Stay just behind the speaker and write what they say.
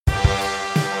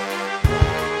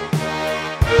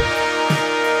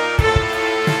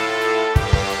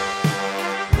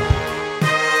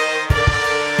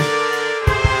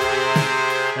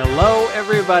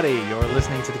everybody. You're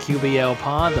listening to the QBL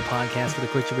Pod, the podcast for the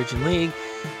Quick Division League.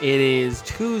 It is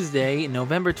Tuesday,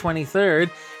 November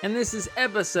 23rd, and this is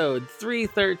episode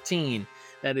 313.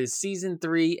 That is season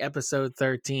 3, episode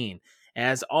 13.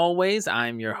 As always,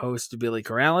 I'm your host, Billy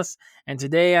Corrales, and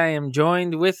today I am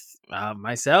joined with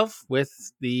myself, with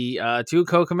the two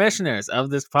co-commissioners of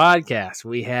this podcast.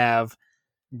 We have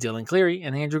Dylan Cleary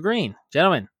and Andrew Green.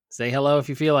 Gentlemen, say hello if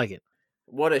you feel like it.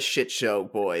 What a shit show,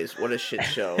 boys. What a shit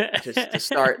show. Just to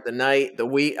start the night, the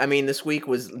week. I mean, this week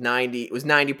was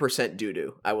 90%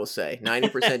 doo-doo, I will say.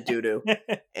 90% doo-doo.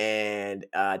 And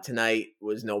tonight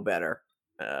was no better.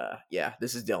 Yeah,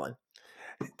 this is Dylan.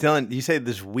 Dylan, you say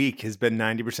this week has been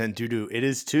 90% doo-doo. It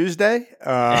is Tuesday,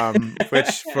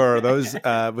 which for those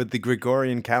with the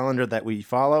Gregorian calendar that we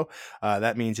follow,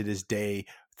 that means it is day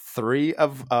 3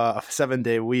 of a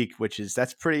 7-day week,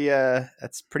 that's pretty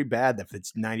bad if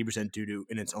it's 90% doo-doo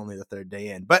and it's only the 3rd day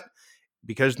in. But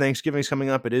because Thanksgiving's coming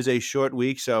up, it is a short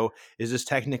week. So is this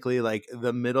technically like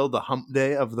the hump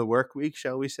day of the work week,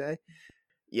 shall we say?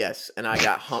 Yes, and I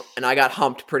got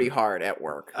humped pretty hard at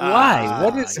work. Why?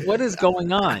 What is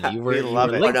going on? You were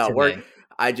late today.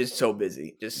 I just so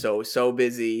busy, just so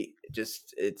busy.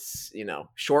 Just it's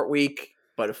short week,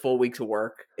 but a full week to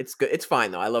work. It's good. It's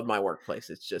fine though. I love my workplace.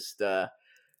 It's just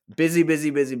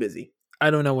busy. I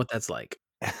don't know what that's like.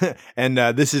 And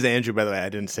this is Andrew, by the way. I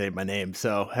didn't say my name.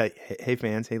 So hey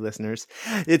fans, hey listeners,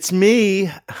 it's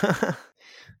me.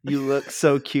 You look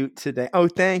so cute today. Oh,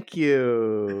 thank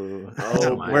you.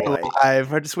 Oh, we're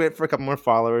live. We're just waiting for a couple more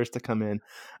followers to come in.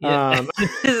 Yeah.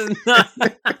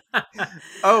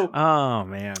 Oh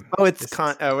man. Oh, it's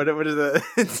what is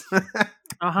it?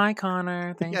 Oh, hi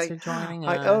Connor. Thanks for joining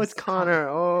us. Oh, it's Connor.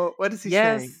 Oh, what is he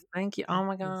saying? Yes, thank you. Oh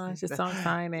my gosh, it's so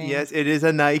exciting. Yes, it is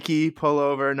a Nike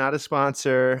pullover, not a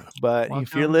sponsor, but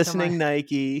if you're listening,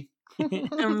 Nike.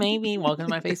 Maybe welcome to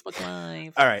my Facebook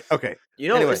Live. All right, okay.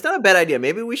 Anyway. It's not a bad idea.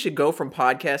 Maybe we should go from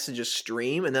podcast to just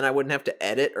stream, and then I wouldn't have to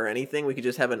edit or anything. We could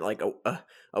just have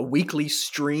a weekly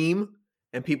stream,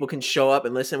 and people can show up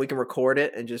and listen. We can record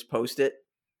it and just post it.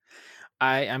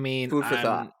 I mean, food for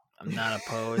thought. I'm not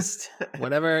opposed.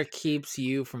 Whatever keeps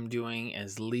you from doing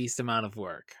as least amount of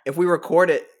work. If we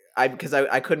record it, because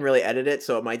I couldn't really edit it,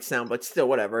 so it might sound, but still,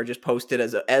 whatever. Just post it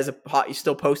you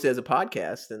still post it as a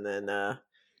podcast, and then.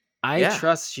 I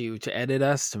trust you to edit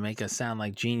us to make us sound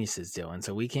like geniuses, Dylan.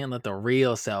 So we can't let the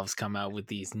real selves come out with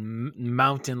these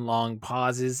mountain-long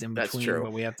pauses in between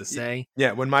what we have to say.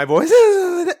 Yeah, when my voice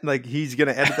is like, he's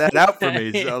gonna edit that out for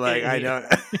me. So like, I know.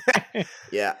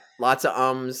 Yeah, lots of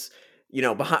ums.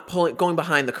 Going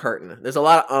behind the curtain. There's a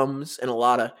lot of ums and a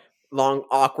lot of long,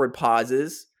 awkward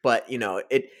pauses. But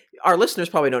our listeners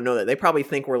probably don't know that. They probably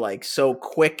think we're like so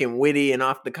quick and witty and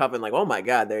off the cuff and like, oh my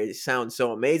god, they sound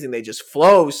so amazing. They just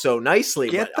flow so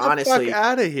nicely. Get but the honestly, fuck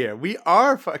out of here. We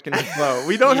are fucking slow.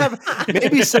 We don't have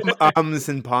maybe some ums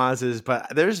and pauses,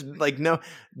 but there's like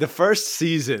the first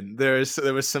season there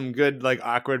was some good like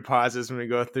awkward pauses when we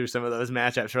go through some of those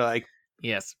matchups. We're like,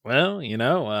 yes, well,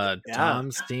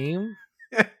 Tom's team.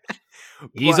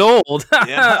 He's old.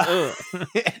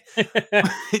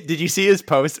 Did you see his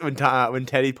post when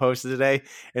Teddy posted today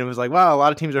and it was like, wow, a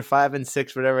lot of teams are 5 and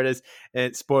 6, whatever it is.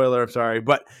 And spoiler, I'm sorry,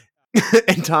 but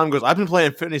and Tom goes, I've been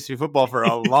playing fantasy football for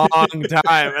a long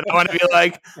time, and I want to be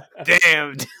like,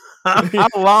 damn. How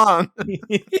long?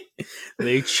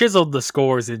 They chiseled the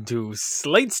scores into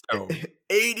slate stone.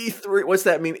 83. What's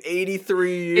that mean?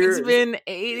 83 years. It's been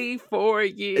 84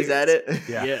 years. Is that it?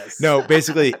 Yeah. Yes. No,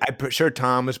 basically, I'm sure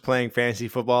Tom was playing fantasy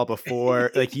football before.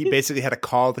 Like, he basically had to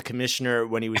call the commissioner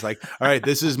when he was like, all right,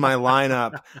 this is my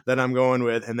lineup that I'm going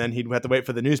with. And then he'd have to wait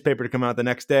for the newspaper to come out the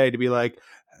next day to be like,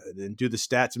 and do the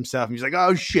stats himself. And he's like,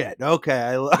 oh, shit.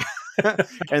 Okay.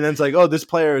 And then it's like, oh, this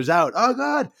player is out. Oh,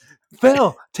 God.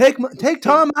 Phil, take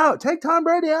Tom out. Take Tom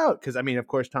Brady out. Because, I mean, of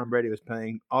course, Tom Brady was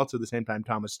playing also the same time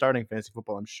Tom was starting fantasy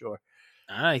football, I'm sure.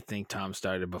 I think Tom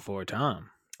started before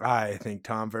Tom. I think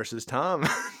Tom versus Tom.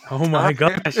 Oh, my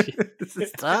gosh. This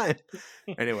is time.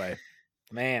 Anyway.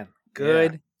 Man,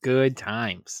 good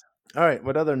times. All right.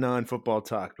 What other non-football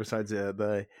talk besides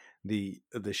the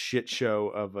shit show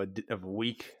of a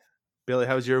week? Billy,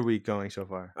 how's your week going so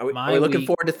far? Are we looking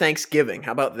forward to Thanksgiving?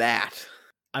 How about that?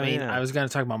 I mean, I was going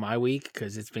to talk about my week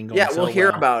because it's been going. Yeah, we'll hear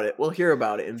about it. We'll hear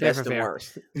about it in best and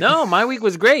worst. No, my week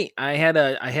was great. I had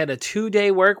a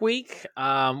 2-day work week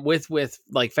with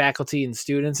like faculty and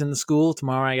students in the school.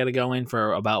 Tomorrow I got to go in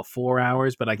for about 4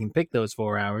 hours, but I can pick those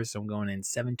 4 hours. So I'm going in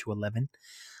 7 to 11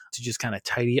 to just kind of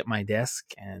tidy up my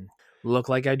desk and look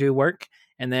like I do work.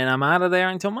 And then I'm out of there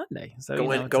until Monday.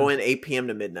 So go in 8 p.m.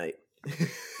 to midnight.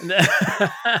 No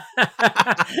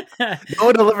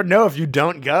one will ever know if you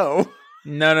don't go.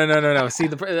 No. See,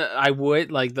 I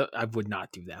would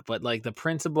not do that, but like the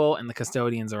principal and the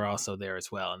custodians are also there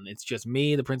as well, and it's just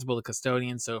me, the principal, the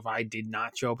custodian. So if I did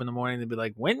not show up in the morning, they'd be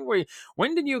like,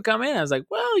 When did you come in?" I was like,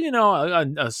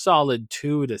 "Well, a solid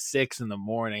 2 to 6 in the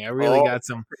morning. I really got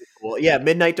some." Cool. Yeah,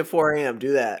 midnight to 4 a.m.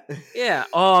 Do that. Yeah.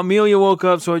 Oh, Amelia woke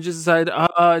up, so I just decided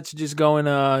to just go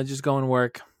and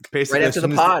work. Basically, Right after the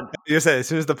pod. You said as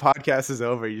soon as the podcast is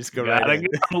over, you just go right in.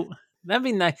 Go. That'd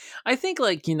be nice. I think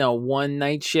one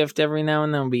night shift every now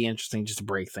and then would be interesting just to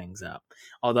break things up.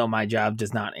 Although my job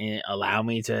does not allow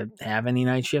me to have any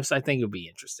night shifts, I think it would be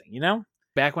interesting.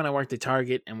 Back when I worked at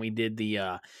Target and we did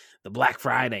the Black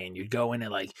Friday, and you'd go in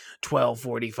at like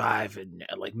 12:45 and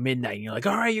at like midnight, and you're like,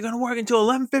 all right, you're gonna work until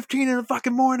 11:15 in the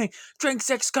fucking morning. Drink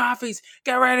 6 coffees,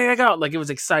 get ready to go. Like, it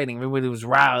was exciting. Everybody was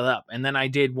riled up. And then I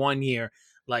did one year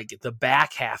like the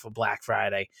back half of Black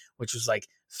Friday, which was like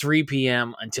 3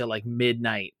 p.m. until like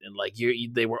midnight, and like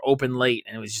they were open late,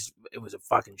 and it was a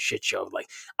fucking shit show. Like,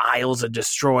 aisles are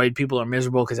destroyed, people are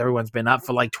miserable because everyone's been up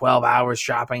for like 12 hours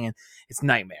shopping, and it's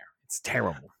nightmare. It's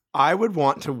terrible. I would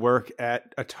want to work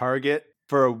at a Target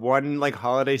for one like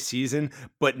holiday season,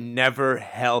 but never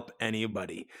help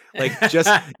anybody. Like, just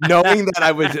knowing that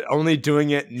I was only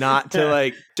doing it not to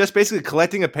like, just basically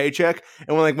collecting a paycheck.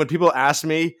 And when people ask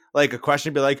me like a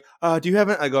question, be like, "Do you have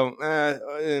it?" I go,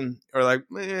 or like,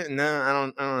 "No, I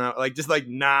don't know." Like, just like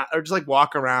not, or just like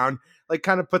walk around, like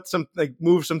kind of put some, like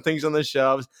move some things on the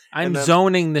shelves. I'm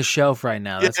zoning the shelf right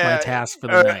now. That's my task for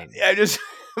the night. Yeah,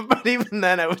 but even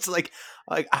then I was like,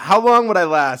 how long would I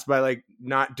last by like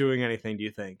not doing anything, do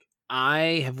you think?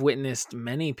 I have witnessed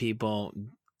many people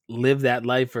live that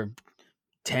life for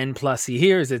 10 plus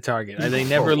years at Target. They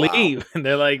never leave. And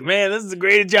they're like, "Man, this is the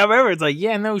greatest job ever." It's like,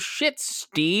 yeah, no shit,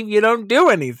 Steve. You don't do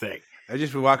anything. I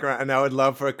just would walk around, and I would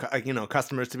love for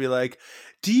customers to be like,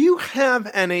 "Do you have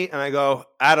any?" And I go,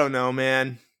 "I don't know,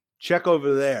 man. Check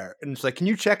over there." And it's like, "Can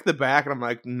you check the back?" And I'm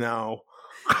like, "No."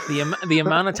 The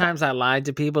amount of times I lied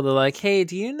to people, they're like, "Hey,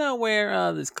 do you know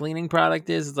where this cleaning product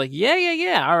is?" It's like,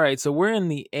 yeah. All right, so we're in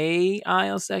the A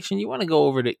aisle section. You want to go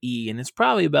over to E, and it's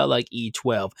probably about like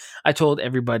E12. I told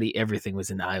everybody everything was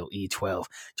in aisle E12,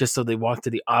 just so they walked to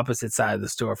the opposite side of the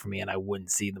store from me, and I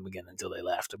wouldn't see them again until they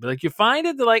left. I'd be like, "You find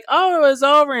it?" They're like, "Oh, it was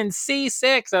over in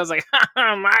C6. I was like,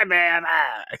 "My bad.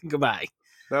 Goodbye."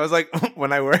 That was like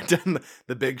when I worked on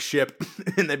the big ship,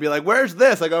 and they'd be like, "Where's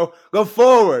this?" I go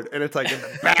forward, and it's like in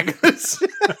the back of the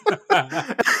ship.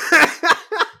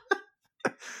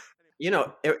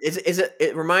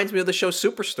 It reminds me of the show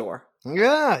Superstore.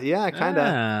 Yeah, kind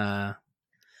of.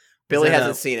 Billy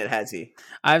hasn't seen it, has he?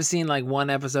 I've seen like one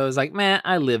episode. It's like, man,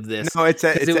 I live this. No,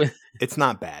 it's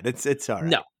not bad. It's all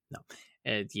right. No.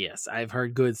 Yes, I've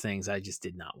heard good things. I just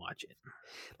did not watch it.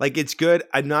 Like, it's good.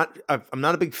 I'm not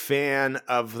a big fan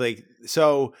of like,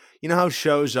 so you know how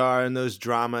shows are and those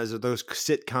dramas or those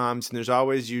sitcoms, and there's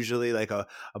always usually like a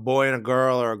boy and a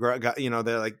girl, or a girl,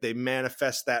 they're like, they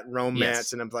manifest that romance.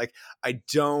 Yes. And I'm like, I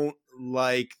don't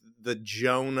like the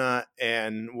Jonah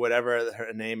and whatever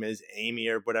her name is, Amy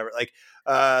or whatever, like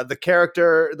the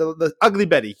character, the Ugly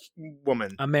Betty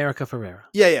woman, America Ferrera.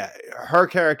 Yeah, her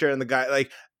character and the guy,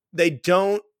 like, they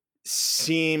don't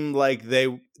seem like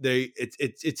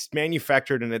it's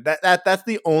manufactured in it. That's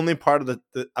the only part of the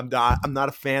I'm not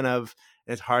a fan of.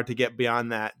 It's hard to get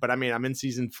beyond that. But I mean, I'm in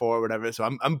season 4 or whatever, so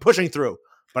I'm pushing through.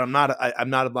 But I'm not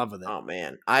in love with it. Oh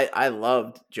man, I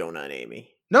loved Jonah and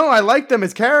Amy. No, I like them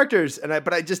as characters, and I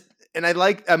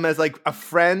like them as like a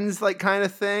friends like kind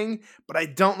of thing. But I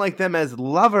don't like them as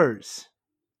lovers.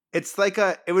 It's like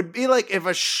it would be like if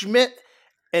a Schmidt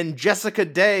and Jessica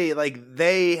Day, like,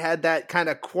 they had that kind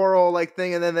of quarrel like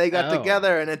thing, and then they got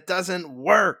together, and it doesn't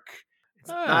work. It's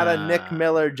not a Nick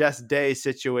Miller, Jess Day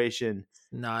situation.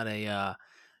 Not a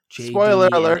JD spoiler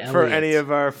alert for any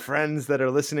of our friends that are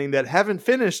listening that haven't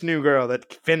finished New Girl,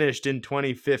 that finished in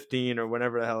 2015 or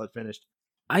whenever the hell it finished.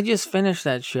 I just finished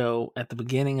that show at the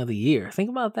beginning of the year. Think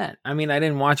about that. I mean, I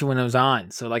didn't watch it when it was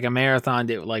on, so like I marathoned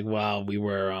it like while we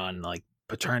were on like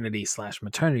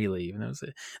paternity/maternity leave, and it was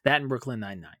that in Brooklyn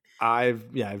Nine-Nine.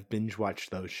 I've binge watched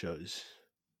those shows,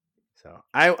 so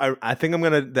I think I'm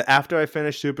gonna after I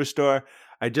finish Superstore.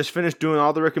 I just finished doing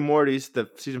all the Rick and Morty's, the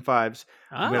season 5s.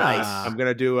 I'm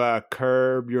gonna do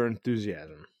Curb Your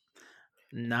Enthusiasm.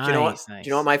 Nice. Do you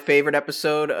know what my favorite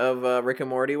episode of Rick and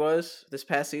Morty was this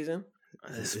past season?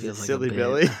 This feels like Silly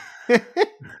Billy.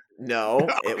 No,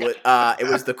 it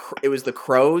was the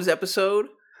Crows episode.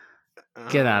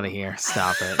 Get out of here!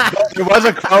 Stop it. There was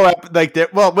a co-op like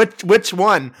that. Well, which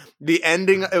one? The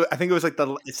ending. I think it was like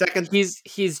the second.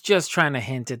 He's just trying to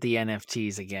hint at the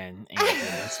NFTs again.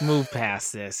 Let's move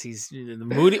past this. He's the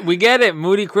Moody. We get it,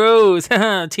 Moody Cruz.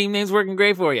 Team name's working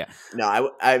great for you.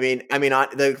 No, I mean,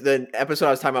 the episode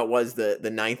I was talking about was the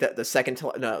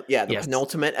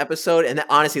penultimate episode, and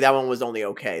honestly, that one was only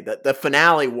okay. The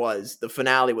finale was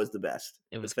the best.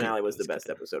 The finale was the best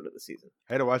episode of the season.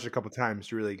 I had to watch it a couple times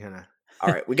to really kind of. All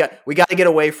right, we got to get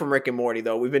away from Rick and Morty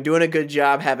though. We've been doing a good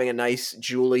job having a nice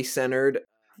Julie-centered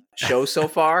show so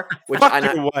far. Which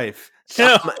your wife.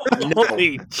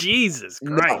 Holy Jesus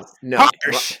Christ! No.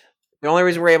 The only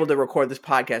reason we're able to record this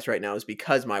podcast right now is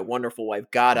because my wonderful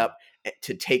wife got up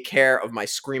to take care of my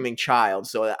screaming child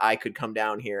so that I could come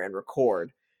down here and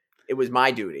record. It was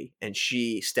my duty, and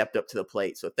she stepped up to the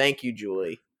plate. So thank you,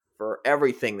 Julie, for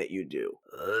everything that you do.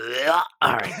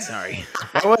 All right, sorry.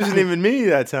 That wasn't even me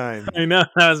that time. I know,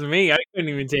 that was me. I couldn't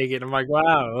even take it. I'm like,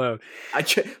 wow.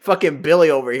 Fucking Billy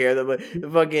over here, the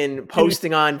fucking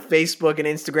posting on Facebook and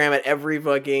Instagram at every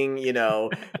fucking,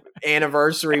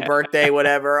 anniversary, birthday,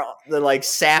 whatever, the like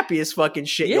sappiest fucking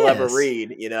shit you'll ever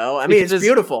read, I mean, it's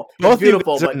beautiful. Both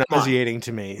beautiful, but nauseating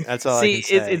to me. That's all I can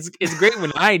say. It's great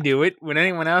when I do it. When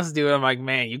anyone else do it, I'm like,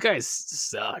 man, you guys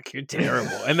suck. You're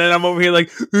terrible. And then I'm over here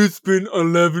like, it's been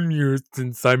 11 years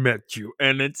since I met you.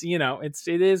 And it's,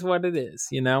 it is what it is.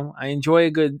 I enjoy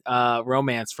a good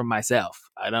romance from myself.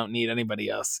 I don't need anybody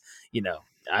else,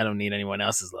 I don't need anyone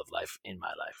else's love life in my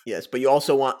life. Yes, but you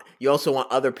also want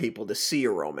other people to see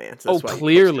your romance. That's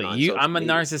clearly. I'm a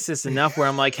narcissist enough where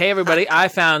I'm like, hey, everybody, I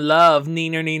found love.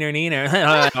 Neener, neener,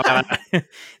 neener.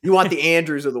 You want the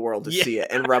Andrews of the world to see it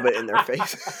and rub it in their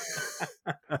face.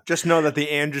 Just know that the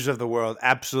Andrews of the world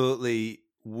absolutely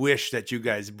wish that you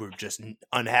guys were just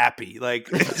unhappy, like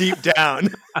deep down.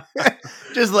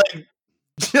 Just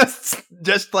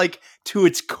like to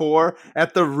its core,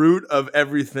 at the root of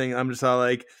everything, I'm just all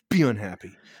like, be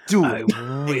unhappy. Do it.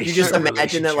 You just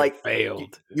imagine that, like,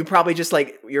 failed. You probably just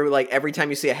like, you're like, every time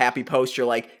you see a happy post, you're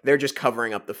like, they're just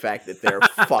covering up the fact that they're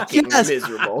fucking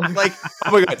miserable. Like,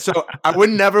 oh my God. So I would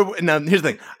never. Now, here's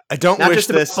the thing. I don't Not wish just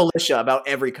this. Felicia, about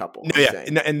every couple. No, yeah,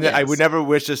 and yes. I would never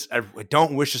wish this. I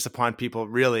don't wish this upon people.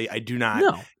 Really, I do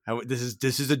not. No.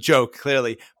 This is a joke,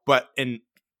 clearly, but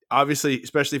obviously,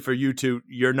 especially for you two,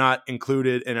 you're not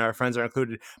included and our friends are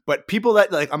included. But people that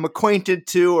like I'm acquainted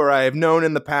to or I have known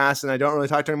in the past and I don't really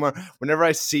talk to anymore, whenever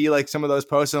I see like some of those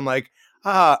posts, I'm like,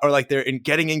 or like they're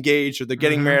getting engaged or they're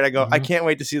getting married, I go, I can't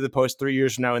wait to see the post 3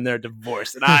 years from now and they're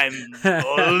divorced. And I'm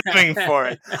living for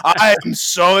it. I am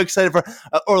so excited for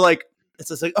or like, it's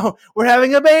just like, oh, we're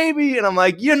having a baby. And I'm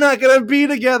like, you're not going to be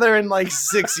together in like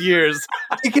 6 years.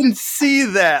 I can see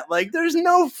that. Like, there's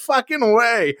no fucking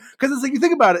way. Because it's like, you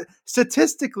think about it,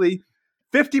 statistically,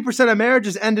 50% of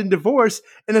marriages end in divorce.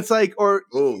 And it's like, or.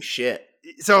 Oh, shit.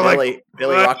 So Billy,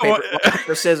 rock,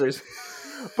 paper, scissors.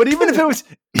 But even if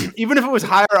it was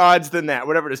higher odds than that,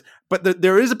 whatever it is, but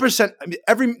there is a percent.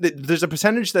 I mean, there's a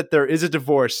percentage that there is a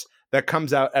divorce that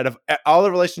comes out of all the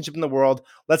relationship in the world.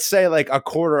 Let's say like a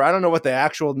quarter. I don't know what the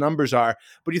actual numbers are,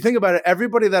 but you think about it.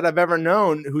 Everybody that I've ever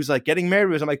known who's like getting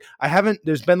married, I'm like,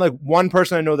 there's been like one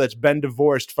person I know that's been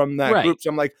divorced from that group. So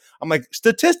I'm like,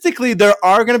 statistically, there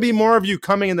are going to be more of you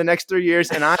coming in the next 3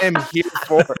 years, and I am here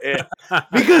for it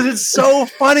because it's so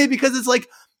funny because it's like.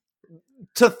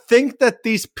 To think that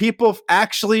these people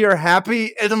actually are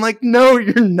happy, and I'm like, no,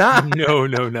 you're not. No.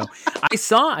 I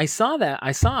saw that.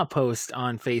 I saw a post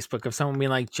on Facebook of someone being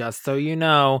like, just so you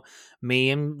know,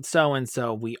 me and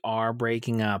so we are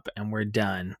breaking up and we're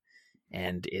done.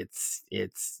 And it's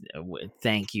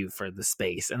thank you for the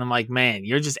space. And I'm like, man,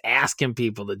 you're just asking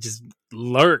people to just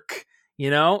lurk.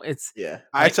 It's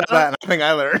I saw that, and I think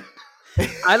I learned.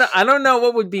 I don't know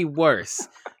what would be worse,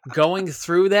 going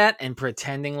through that and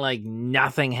pretending like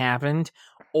nothing happened,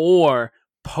 or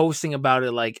posting about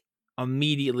it like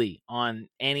immediately on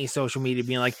any social media,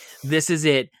 being like, "This is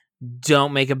it.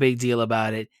 Don't make a big deal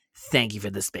about it. Thank you for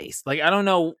the space." Like, I don't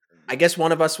know. I guess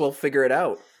one of us will figure it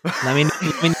out. Let me know.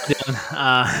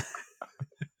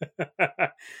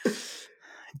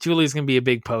 Julie's gonna be a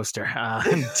big poster.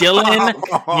 Dylan,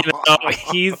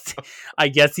 I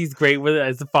guess he's great with it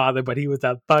as a father, but he was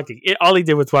out fucking. All he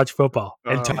did was watch football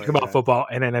and talk about football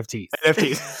and NFTs.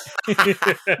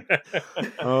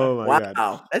 Oh my god!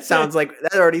 Wow,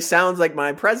 that already sounds like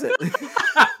my present.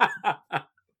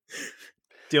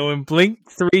 Dylan, blink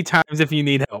 3 times if you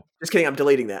need help. Just kidding. I'm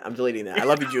deleting that. I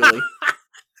love you, Julie.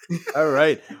 All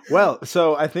right. Well,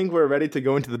 so I think we're ready to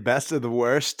go into the best of the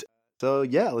worst. So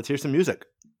yeah, let's hear some music.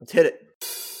 Let's hit it.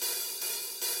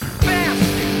 Best,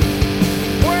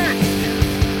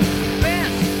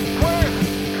 worst,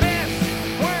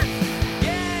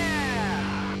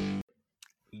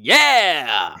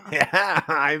 Yeah. Yeah,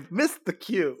 I missed the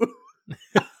cue.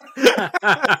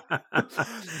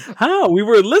 How we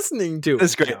were listening to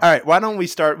That's it. great. No. All right, why don't we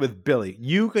start with Billy?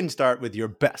 You can start with your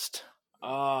best.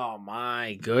 Oh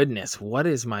my goodness, what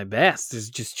is my best?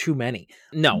 There's just too many.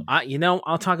 No,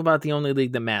 I'll talk about the only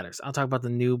league that matters. I'll talk about the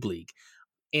noob league.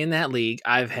 In that league,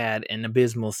 I've had an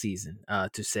abysmal season.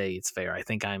 To say it's fair, I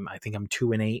think I'm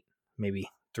 2-8, maybe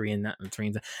 3 and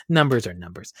numbers are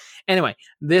numbers. Anyway,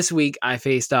 this week I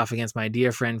faced off against my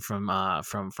dear friend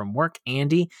from work,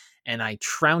 Andy, and I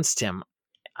trounced him.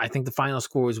 I think the final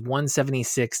score was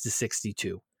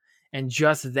 176-62, and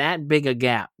just that big a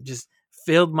gap just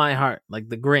filled my heart like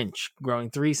the Grinch growing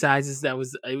 3 sizes. It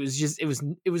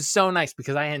was so nice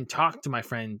because I hadn't talked to my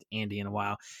friend Andy in a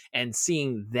while, and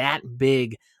seeing that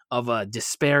big of a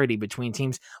disparity between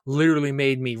teams literally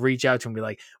made me reach out to him and be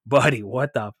like, buddy,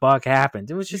 what the fuck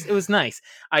happened? It was nice.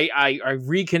 I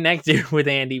reconnected with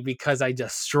Andy because I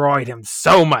destroyed him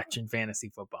so much in fantasy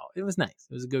football. It was nice.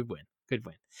 It was a good win.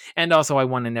 And also I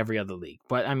won in every other league,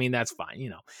 but I mean, that's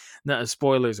fine. No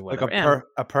spoilers or whatever. Like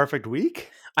a perfect week?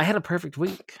 I had a perfect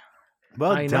week.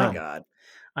 Well I done. My God.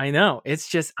 I know. It's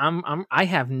just I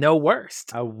have no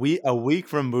worst. A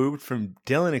week removed from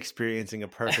Dylan experiencing a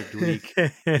perfect week.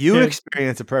 You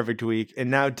experienced a perfect week, and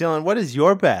now Dylan, what is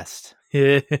your best?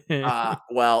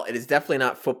 Well, it is definitely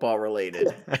not football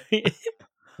related.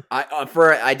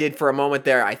 I did for a moment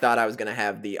there. I thought I was going to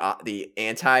have the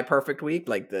anti-perfect week,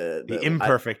 like the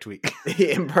imperfect week.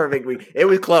 The imperfect week. It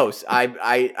was close.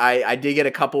 I did get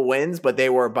a couple wins, but they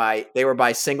were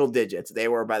by single digits. They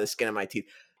were by the skin of my teeth.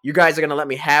 You guys are going to let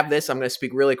me have this. I'm going to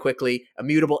speak really quickly.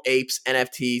 Immutable Apes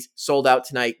NFTs sold out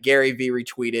tonight. Gary V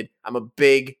retweeted. I'm a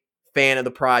big fan of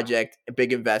the project, a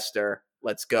big investor.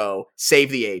 Let's go.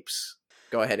 Save the apes.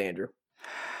 Go ahead, Andrew.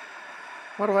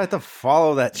 Why do I have to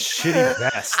follow that shitty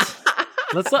best?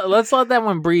 Let's let that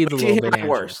one breathe a little bit.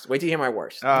 Wait till you hear my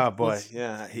worst. Oh boy,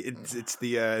 yeah, it's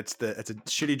a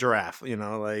shitty giraffe,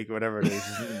 like whatever it is,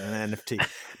 an NFT.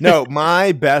 No,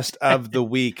 my best of the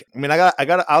week. I mean,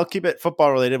 I'll keep it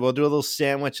football related. We'll do a little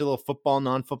sandwich, a little football,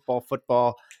 non-football,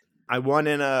 football. I won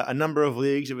in a number of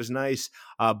leagues. It was nice.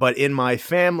 But in my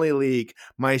family league,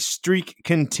 my streak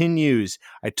continues.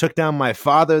 I took down my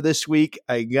father this week.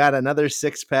 I got another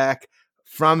 6-pack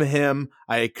from him.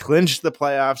 I clinched the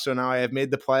playoffs, so now I have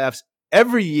made the playoffs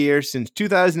every year since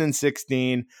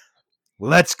 2016.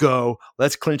 Let's go.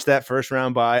 Let's clinch that first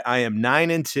round bye. I am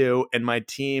 9-2, and my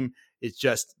team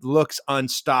just looks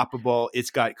unstoppable.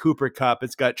 It's got Cooper Kupp.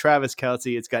 It's got Travis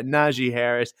Kelce. It's got Najee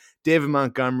Harris, David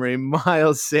Montgomery,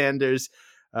 Miles Sanders,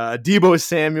 Deebo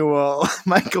Samuel,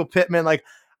 Michael Pittman. Like,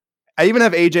 I even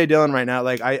have AJ Dillon right now.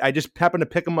 Like, I just happen to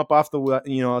pick him up off the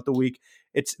week.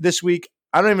 It's this week.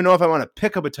 I don't even know if I want to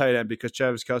pick up a tight end because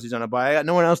Travis Kelce's on a bye. I got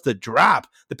no one else to drop.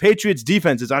 The Patriots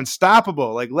defense is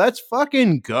unstoppable. Like, let's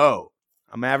fucking go.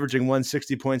 I'm averaging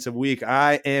 160 points a week.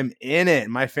 I am in it.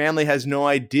 My family has no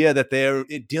idea that they're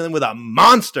dealing with a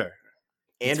monster.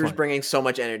 Andrew's bringing so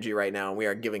much energy right now, and we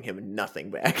are giving him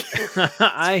nothing back.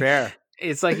 Fair.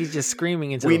 It's like he's just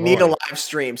screaming into we the need void. a live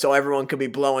stream so everyone could be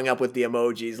blowing up with the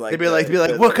emojis. Like they'd be like,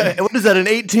 what is that, an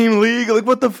 8-team league? Like,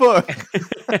 what the fuck?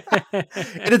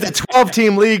 And it's a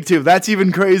 12-team league too. That's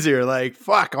even crazier. Like,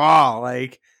 fuck all.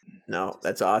 Like, no,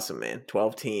 that's awesome, man.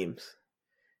 12 teams.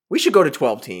 We should go to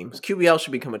 12 teams. QBL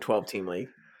should become a 12-team league.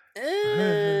 We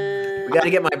got to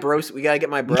get my bros. We got to get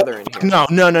my brother in here. No.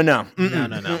 No.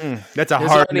 That's a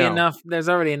hard no. There's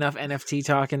already enough NFT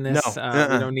talk in this.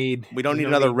 No. We don't need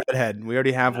another redhead. We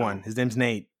already have one. His name's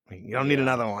Nate. You don't need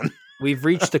another one. We've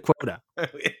reached the quota.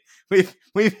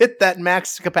 We've hit that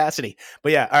max capacity.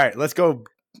 But yeah, all right, let's go.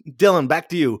 Dylan, back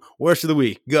to you. Worst of the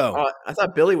week. Go. I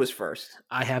thought Billy was first.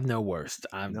 I have no worst.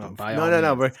 No.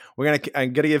 We're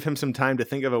I'm gonna give him some time to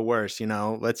think of a worst.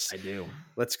 Let's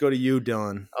go to you,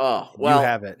 Dylan. Oh, well, you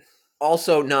have it.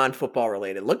 Also non-football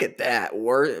related. Look at that.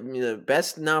 The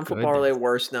best non-football related,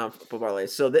 worst non-football related.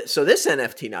 So this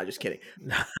NFT, no, just kidding.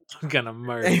 I'm gonna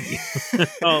murder you.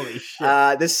 Holy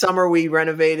shit. This summer we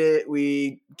renovated.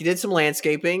 We did some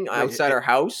landscaping outside our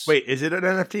house. Wait, is it an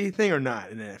NFT thing or not?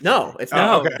 No, it's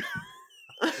not. Okay.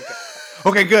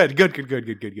 Okay, good.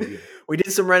 We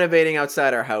did some renovating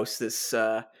outside our house.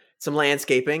 Some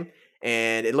landscaping.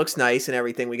 And it looks nice and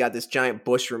everything. We got this giant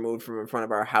bush removed from in front of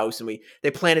our house, and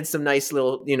they planted some nice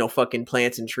little, fucking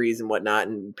plants and trees and whatnot,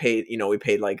 and we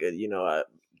paid like $1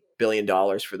 billion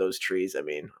for those trees. I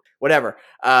mean, whatever.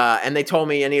 And they told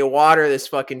me I need to water this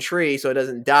fucking tree so it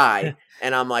doesn't die.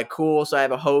 And I'm like, cool. So I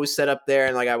have a hose set up there,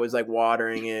 and like I was like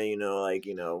watering it,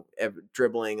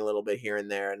 dribbling a little bit here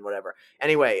and there and whatever.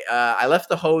 Anyway, I left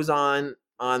the hose on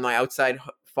my outside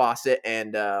faucet,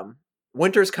 and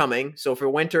winter's coming. So for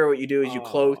winter, what you do is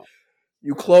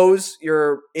you close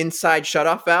your inside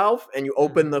shutoff valve and you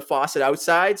open the faucet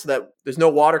outside so that there's no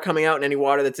water coming out, and any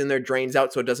water that's in there drains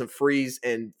out so it doesn't freeze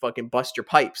and fucking bust your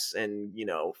pipes and,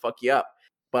 fuck you up.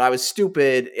 But I was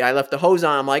stupid. I left the hose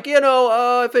on. I'm like,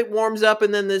 if it warms up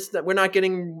and then we're not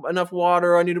getting enough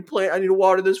water, I need to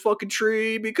water this fucking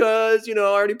tree because, I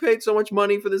already paid so much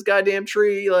money for this goddamn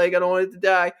tree. Like, I don't want it to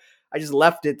die. I just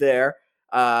left it there.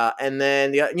 And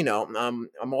then, I'm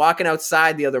walking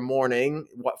outside the other morning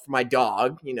for my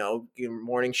dog,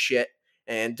 morning shit.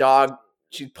 And dog,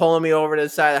 she's pulling me over to the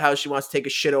side of the house. She wants to take a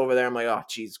shit over there. I'm like, oh,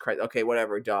 Jesus Christ. Okay,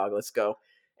 whatever, dog. Let's go.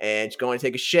 And she's going to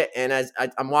take a shit. And as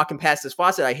I'm walking past this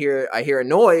faucet, I hear a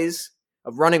noise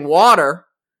of running water.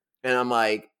 And I'm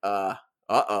like,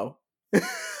 uh-oh.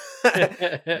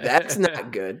 That's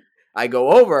not good. I go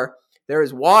over. There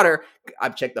is water.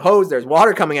 I've checked the hose. There's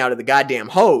water coming out of the goddamn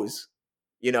hose.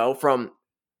 From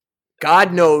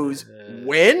God knows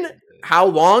when, how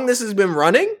long this has been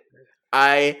running.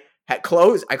 I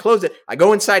closed it. I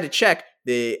go inside to check.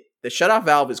 The shutoff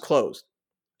valve is closed.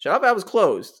 Shutoff valve is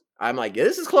closed. I'm like, yeah,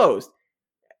 this is closed.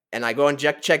 And I go and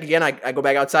check again. I go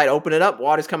back outside, open it up.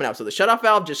 Water's coming out. So the shutoff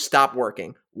valve just stopped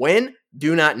working. When?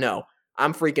 Do not know.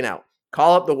 I'm freaking out.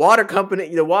 Call up the water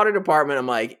company, the water department. I'm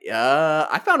like,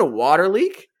 I found a water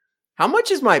leak. How much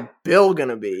is my bill going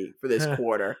to be for this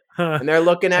quarter? And they're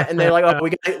looking at, and they're like, oh,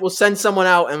 we'll send someone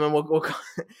out and then we'll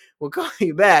call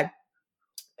you back.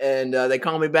 And they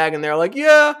call me back and they're like,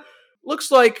 yeah,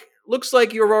 looks like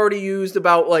you've already used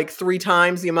about like 3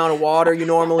 times the amount of water you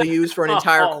normally use for an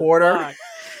entire quarter. Fuck.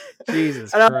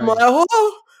 Jesus and I'm Christ. like,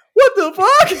 oh, what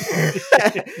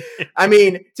the fuck? I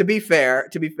mean, to be fair,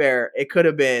 it could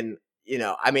have been,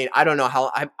 I don't know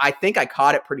how. I think I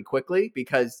caught it pretty quickly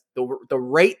because the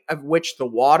rate of which the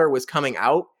water was coming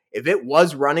out, if it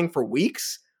was running for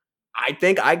weeks, I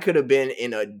think I could have been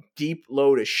in a deep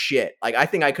load of shit. Like, I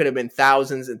think I could have been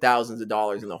thousands and thousands of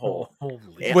dollars in the hole.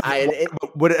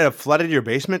 Would it have flooded your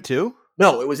basement too?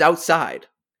 No, it was outside.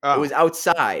 Oh. It was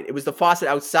outside. It was the faucet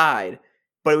outside,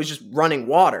 but it was just running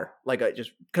water.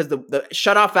 Just because the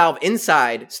shutoff valve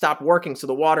inside stopped working, so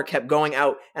the water kept going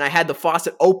out, and I had the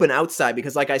faucet open outside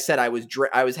because, like I said, I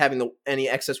was having any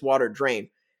excess water drained.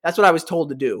 That's what I was told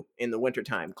to do in the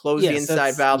wintertime. Close the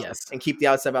inside valve and keep the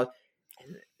outside valve.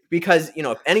 Because,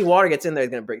 if any water gets in there,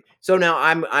 it's going to break. So now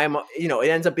I'm it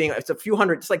ends up being, it's a few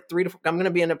hundred, it's like I'm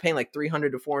going to end up paying like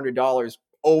 $300 to $400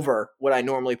 over what I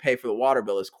normally pay for the water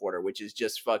bill this quarter, which is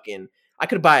just fucking, I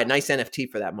could buy a nice NFT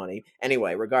for that money.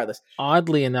 Anyway, regardless.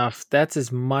 Oddly enough, that's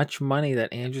as much money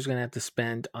that Andrew's going to have to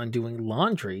spend on doing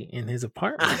laundry in his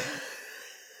apartment.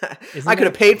 I could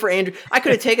have paid for Andrew. I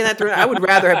could have taken that. I would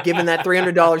rather have given that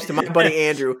 $300 to my buddy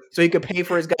Andrew so he could pay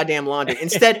for his goddamn laundry.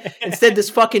 Instead, this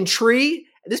fucking tree.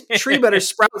 This tree better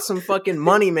sprout some fucking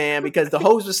money, man, because the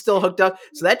hose was still hooked up.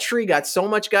 So that tree got so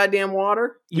much goddamn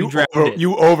water. You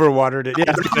overwatered it.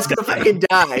 Yeah, it's gonna fucking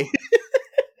die.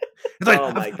 It's like,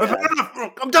 oh my God.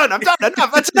 I'm done. Enough.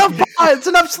 That's enough. It's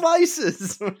enough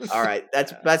slices. All right,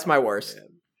 that's my worst.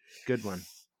 Good one,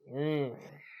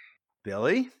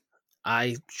 Billy.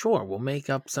 We'll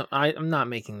make up some. I'm not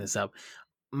making this up.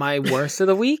 My worst of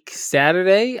the week,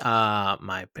 Saturday,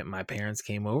 my parents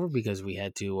came over because we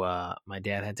had to, my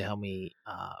dad had to help me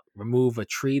remove a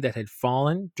tree that had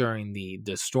fallen during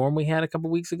the storm we had a couple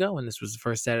weeks ago, and this was the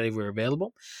first Saturday we were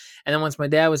available. And then once my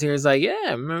dad was here, he's like,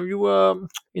 yeah, remember you,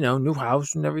 new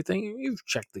house and everything, you've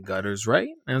checked the gutters, right?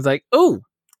 And I was like, oh,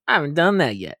 I haven't done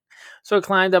that yet. So I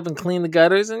climbed up and cleaned the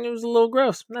gutters, and it was a little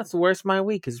gross. And that's the worst of my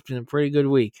week, because it's been a pretty good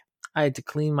week. I had to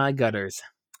clean my gutters.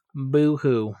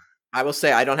 Boo-hoo. I will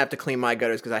say I don't have to clean my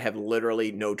gutters because I have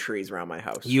literally no trees around my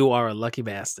house. You are a lucky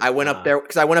bastard. I went up there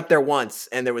because I went up there once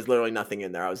and there was literally nothing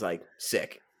in there. I was like,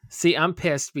 sick. See, I'm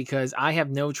pissed because I have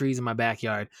no trees in my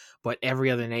backyard, but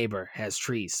every other neighbor has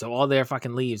trees. So all their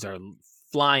fucking leaves are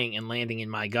flying and landing in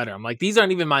my gutter. I'm like, these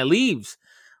aren't even my leaves.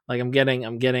 Like I'm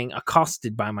getting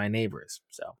accosted by my neighbors.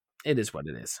 So it is what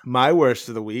it is. My worst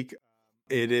of the week.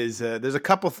 It is, there's a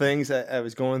couple things I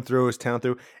was going through,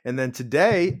 and then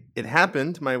today it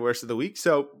happened, my worst of the week.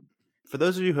 So for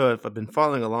those of you who have been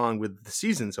following along with the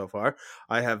season so far,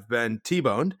 I have been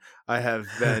T-boned. I have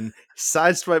been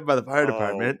sideswiped by the fire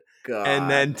department. God. And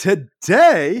then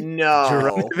today,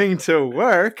 driving to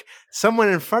work, someone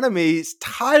in front of me's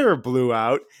tire blew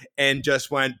out and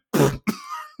just went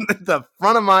the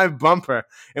front of my bumper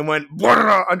and went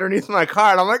underneath my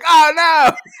car, and I'm like, oh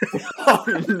no! Oh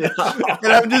no!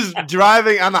 And I'm just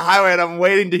driving on the highway, and I'm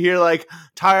waiting to hear like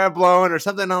tire blowing or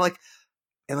something. And I'm like,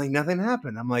 nothing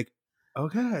happened. I'm like,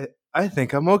 okay, I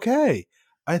think I'm okay.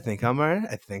 I think I'm all right.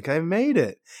 I think I made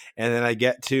it. And then I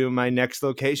get to my next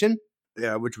location.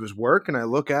 which was work, and I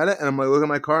look at it, and I'm like, look at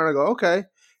my car, and I go, okay,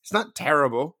 it's not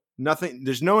terrible. Nothing.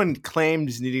 There's no one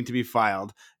claims needing to be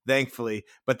filed, thankfully,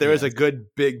 but there is a good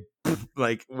big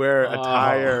like where a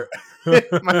tire hit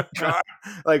my car.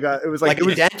 Like it was like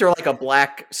a dent or like a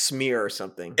black smear or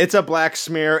something. It's a black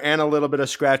smear and a little bit of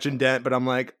scratch and dent, but I'm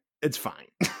like, it's fine.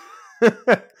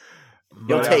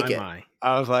 You'll take it.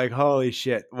 I was like, holy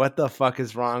shit, what the fuck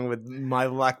is wrong with my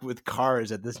luck with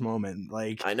cars at this moment?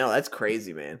 Like, I know, that's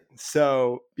crazy, man.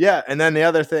 So yeah, and then the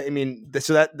other thing, I mean,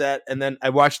 so that and then I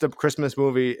watched a Christmas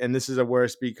movie, and this is a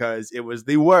worst because it was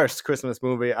the worst Christmas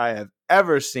movie I have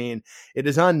ever seen. It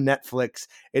is on Netflix.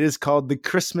 It is called The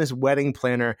Christmas Wedding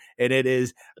Planner, and it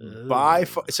is by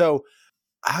far. So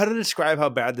how to describe how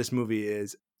bad this movie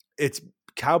is? It's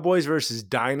cowboys versus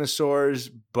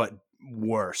dinosaurs, but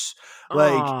worse.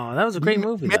 Like, that was a great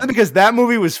movie. Because that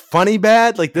movie was funny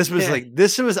bad. Like this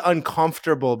was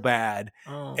uncomfortable bad.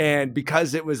 And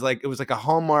because it was like a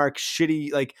Hallmark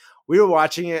shitty, like we were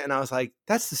watching it and I was like,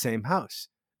 that's the same house.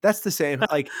 That's the same.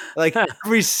 Like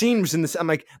every scene was in this. I'm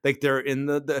like they're in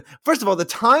the first of all, the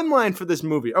timeline for this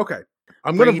movie. Okay.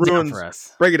 I'm going to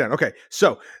break it down. Okay.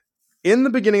 So in the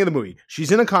beginning of the movie,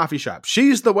 she's in a coffee shop.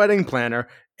 She's the wedding planner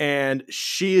and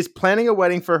she is planning a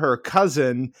wedding for her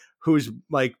cousin whose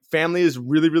like family is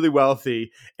really, really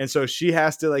wealthy. And so she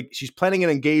has to she's planning an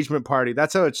engagement party.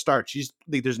 That's how it starts.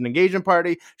 There's an engagement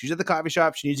party. She's at the coffee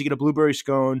shop. She needs to get a blueberry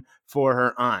scone for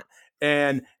her aunt.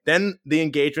 And then the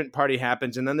engagement party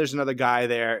happens. And then there's another guy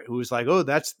there who's like, oh,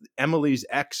 that's Emily's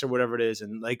ex or whatever it is.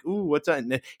 And like, ooh, what's that?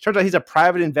 And it turns out he's a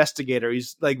private investigator.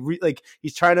 He's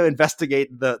he's trying to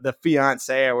investigate the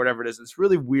fiance or whatever it is. It's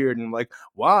really weird. And I'm like,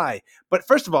 why? But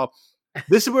first of all,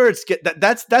 this is where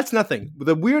that's nothing.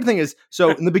 The weird thing is, so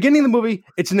in the beginning of the movie,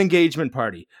 it's an engagement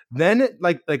party. Then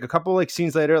like a couple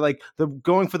scenes later, like the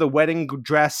going for the wedding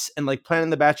dress and like planning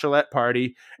the bachelorette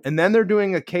party. And then they're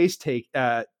doing a cake tasting.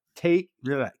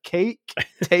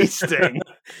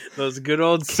 Those good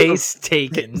old case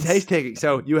takings. Taste taking.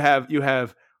 So you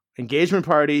have engagement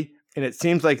party, and it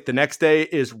seems like the next day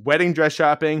is wedding dress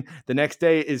shopping. The next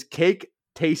day is cake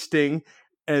tasting,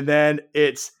 and then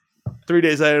it's 3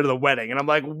 days later to the wedding. And I'm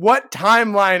like, what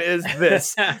timeline is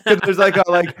this? There's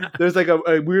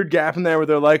a weird gap in there where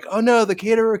they're like, oh no, the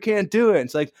caterer can't do it.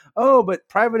 It's like, oh, but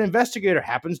private investigator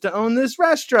happens to own this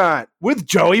restaurant with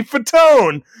Joey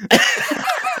Fatone.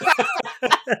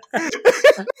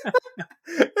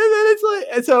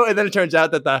 And then it turns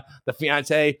out that the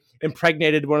fiance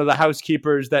impregnated one of the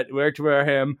housekeepers that worked for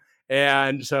him,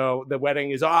 and so the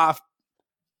wedding is off,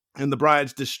 and the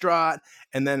bride's distraught.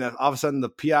 And then all of a sudden, the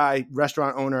PI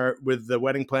restaurant owner with the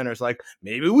wedding planner is like,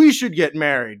 maybe we should get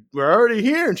married. We're already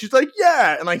here, and she's like,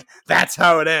 yeah, and like that's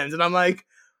how it ends. And I'm like,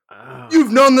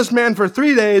 you've known this man for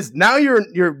 3 days. Now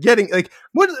you're getting like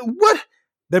what?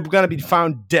 They're going to be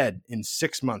found dead in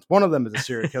 6 months. One of them is a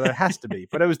serial killer. It has to be.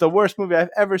 But it was the worst movie I've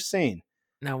ever seen.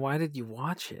 Now, why did you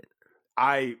watch it?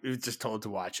 I was just told to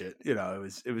watch it. You know,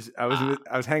 I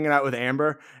was hanging out with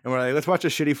Amber and we're like, let's watch a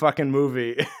shitty fucking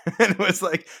movie. And it was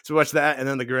like, so watch that and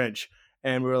then The Grinch.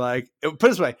 And we were like, put it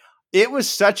this way, it was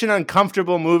such an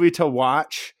uncomfortable movie to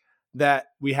watch that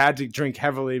we had to drink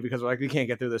heavily because we're like, we can't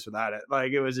get through this without it.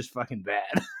 Like, it was just fucking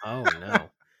bad. Oh, no.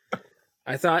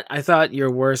 I thought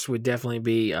your worst would definitely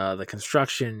be the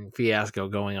construction fiasco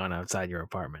going on outside your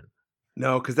apartment.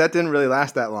 No, because that didn't really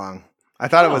last that long. I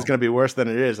thought it was going to be worse than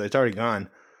it is. It's already gone.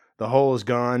 The hole is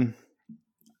gone.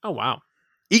 Oh, wow.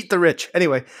 Eat the rich.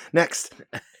 Anyway, next.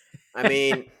 I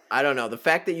mean, I don't know. The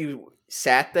fact that you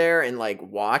sat there and like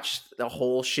watched the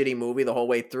whole shitty movie the whole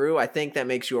way through, I think that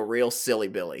makes you a real silly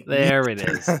Billy. There it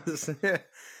is.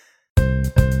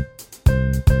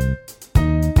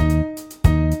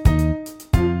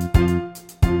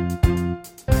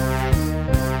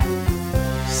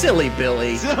 Silly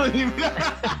Billy.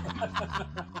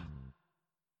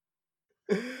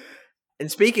 And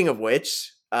speaking of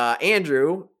which,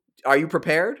 Andrew, are you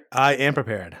prepared? I am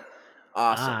prepared.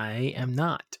 Awesome. I am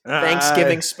not.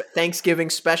 Thanksgiving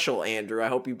special, Andrew. I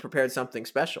hope you prepared something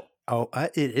special. Oh,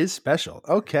 it is special.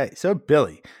 Okay, so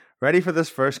Billy, ready for this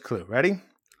first clue? Ready?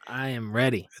 I am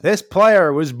ready. This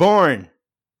player was born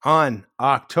on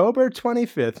October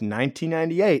 25th,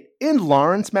 1998 in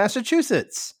Lawrence,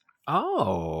 Massachusetts.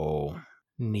 Oh,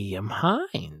 Nyheim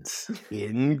Hines.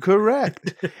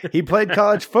 Incorrect. He played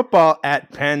college football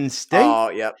at Penn State. Oh,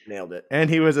 yep, nailed it. And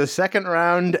he was a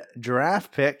second-round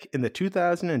draft pick in the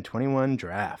 2021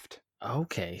 draft.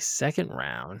 Okay, second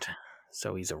round.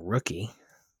 So he's a rookie,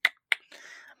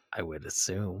 I would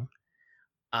assume.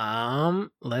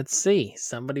 Let's see.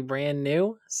 Somebody brand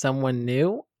new, someone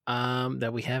new,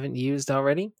 that we haven't used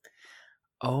already.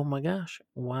 Oh my gosh.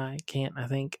 Why can't I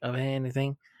think of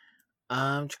anything?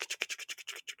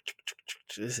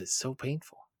 This is so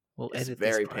painful. We'll It's edit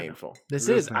very this part out. painful. This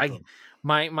Real is painful.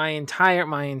 my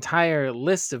entire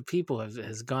list of people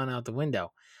has gone out the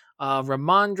window.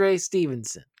 Ramondre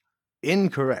Stevenson.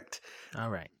 Incorrect. All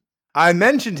right. I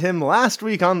mentioned him last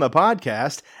week on the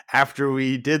podcast after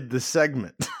we did the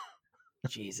segment.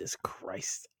 Jesus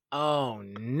Christ. Oh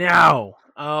no.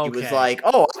 Okay. He was like,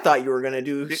 "Oh, I thought you were gonna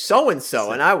do so and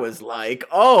so," and I was like,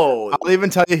 "Oh, I'll even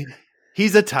tell you,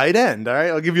 he's a tight end. All right,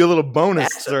 I'll give you a little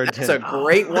bonus that's a hint.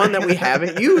 great one that we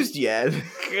haven't used yet."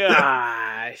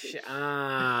 Gosh.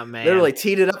 Ah, man. Literally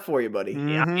teed it up for you, buddy.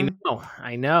 Yeah, Mhm.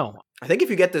 I know. I think if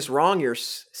you get this wrong, you're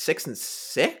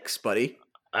 6-6, buddy.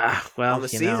 Well, On the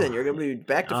season, you're gonna be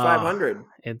back to 500.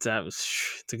 It's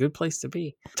a good place to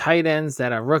be. Tight ends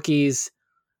that are rookies.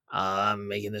 I'm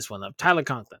making this one up. Tyler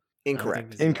Conklin.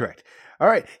 Incorrect. Incorrect. All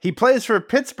right. He plays for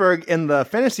Pittsburgh, and the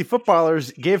fantasy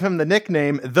footballers gave him the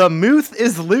nickname "The Muth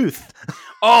is Luth."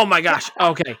 Oh my gosh.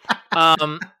 Okay.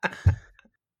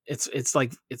 It's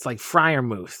like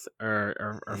Fryermuth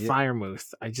or Yeah.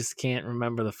 Firemuth. I just can't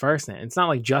remember the first name. It's not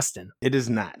like Justin. It is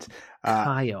not.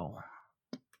 Kyle.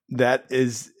 That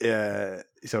is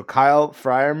so Kyle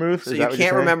Fryermuth. So is you that what you're can't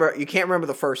saying? remember. You can't remember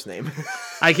the first name.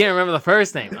 I can't remember the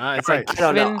first name. It's like Right. I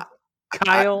don't know. Kevin,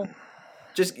 Kyle.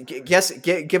 Just guess.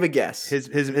 Give a guess. His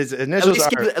At initials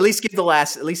least, are at least give the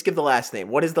last. At least give the last name.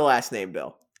 What is the last name,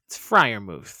 Bill? It's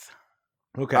Fryermuth.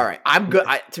 okay. All right, I'm good.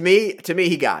 To me,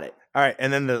 he got it. All right,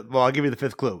 and then I'll give you the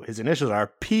fifth clue. His initials are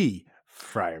P.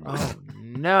 Fryermuth. Oh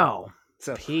no.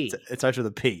 So P. it starts with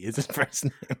a P. It's his first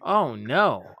name. Oh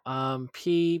no.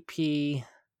 P.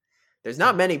 There's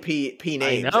not many P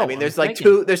names. know, I mean, there's I'm like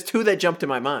thinking. two. There's two that jump to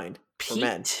my mind for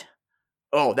men. Pete.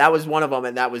 Oh, that was one of them,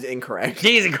 and that was incorrect.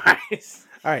 Jesus Christ.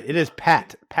 All right, it is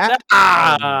Pat. Pat.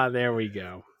 There we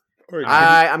go.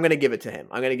 I'm gonna give it to him.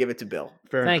 I'm gonna give it to Bill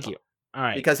Fair Thank enough. you. All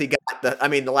right. because he got the. I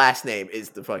mean, the last name is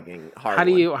the fucking hard. How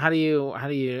do one. you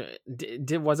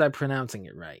was I pronouncing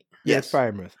it right? Yes, Yes.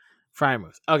 Fryermuth.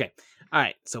 Fryermuth. Okay. All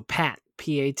right. So Pat,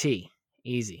 P-A-T.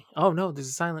 Easy. Oh no, there's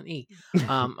a silent E.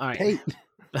 All right. Pate.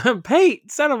 Pate,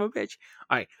 son of a bitch.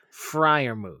 All right.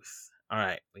 Fryermuth. All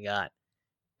right. We got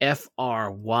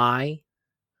F-R-Y.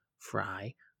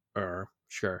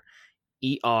 Sure.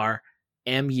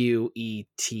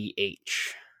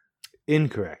 E-R-M-U-E-T-H.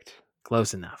 Incorrect.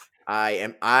 Close enough.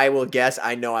 I will guess.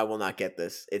 I know I will not get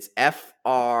this. It's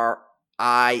F-R-I-E-R-E-M-U-T-H.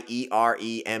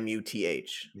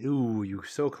 Ooh, you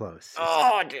so close.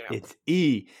 Oh damn. It's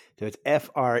E. So it's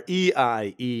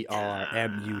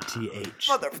F-R-E-I-E-R-M-U-T-H.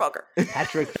 Motherfucker.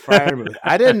 Patrick Fryermuth.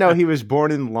 I didn't know he was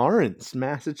born in Lawrence,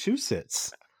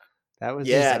 Massachusetts. That was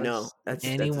Yeah, his- no. That's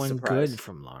Anyone a surprise. good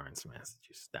from Lawrence,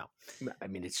 Massachusetts? No. I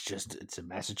mean, it's a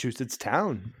Massachusetts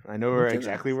town. I know where Okay.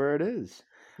 exactly where it is.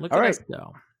 Look All at right. us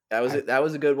go. That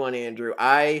was a good one, Andrew.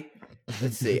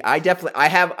 Let's see. I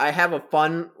have a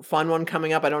fun one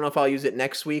coming up. I don't know if I'll use it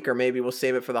next week or maybe we'll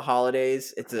save it for the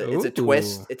holidays. It's a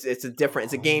twist. Ooh. It's a different.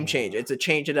 It's a game changer. It's a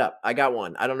change it up. I got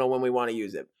one. I don't know when we want to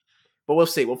use it, but we'll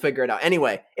see. We'll figure it out.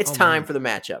 Anyway, it's Oh, time man. for the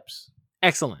matchups.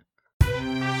 Excellent.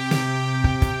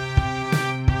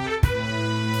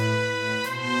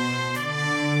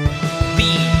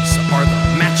 These are the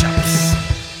matchups.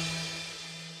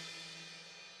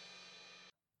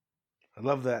 I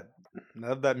love that.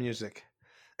 Love that music.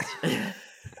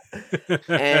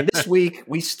 And this week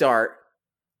we start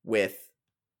with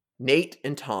Nate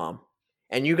and Tom.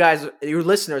 And you guys, your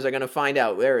listeners, are going to find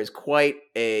out there is quite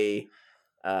a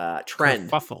trend.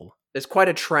 Kerfuffle. There's quite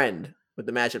a trend with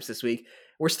the matchups this week.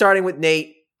 We're starting with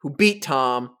Nate, who beat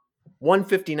Tom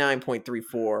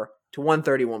 159.34 to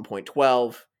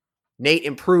 131.12. Nate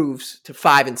improves to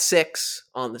 5-6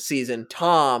 on the season.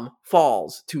 Tom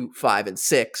falls to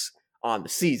 5-6 on the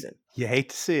season. You hate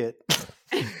to see it.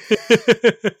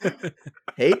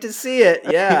 Hate to see it,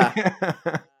 yeah.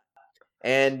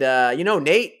 And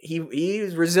Nate,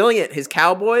 he's resilient. His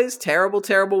Cowboys,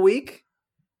 terrible week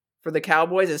for the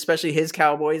Cowboys, especially his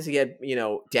Cowboys. He had,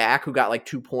 Dak, who got like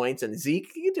 2 points, and Zeke,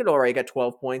 he did all right, got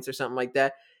 12 points or something like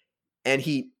that. And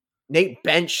Nate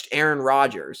benched Aaron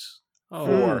Rodgers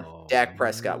for Dak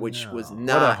Prescott, which was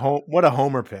not what a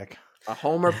homer pick. a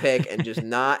homer pick and just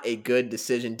not a good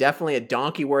decision. Definitely a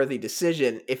donkey-worthy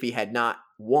decision if he had not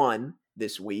won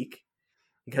this week,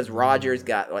 because Rodgers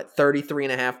got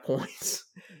 33.5 points.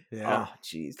 Yeah. Oh,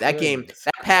 jeez. That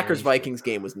Packers-Vikings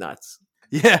game was nuts.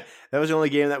 Yeah, that was the only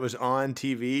game that was on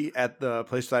TV at the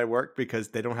place that I work because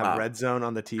they don't have Wow. Red Zone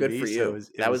on the TV. Good for you.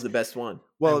 So that was the best one.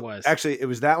 well. It was. Actually, it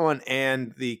was that one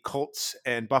and the Colts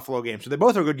and Buffalo game. So they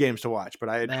both are good games to watch. But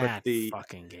I had That put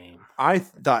fucking game. I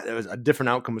thought it was a different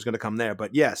outcome was going to come there.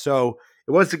 But yeah, so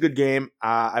it was a good game.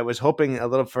 I was hoping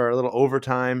for a little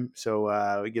overtime,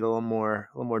 so we get a little more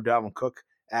Dalvin Cook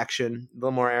action, a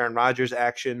little more Aaron Rodgers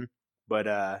action.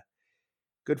 But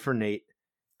good for Nate.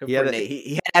 Good for Nate.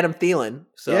 He had Adam Thielen,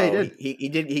 so yeah, he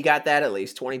did. He got that at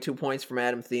least 22 points from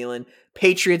Adam Thielen.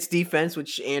 Patriots defense,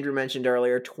 which Andrew mentioned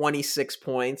earlier, 26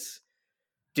 points.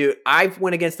 Dude, I've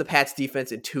went against the Pats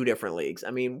defense in 2 different leagues.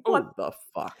 I mean, what the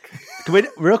fuck? Wait,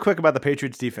 real quick about the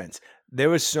Patriots defense. There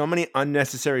was so many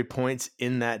unnecessary points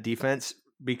in that defense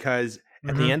because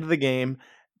at the end of the game,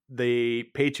 the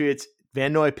Patriots,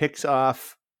 Van Noy picks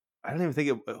off. I don't even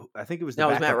think I think it was the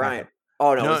backup. It was Matt Ryan.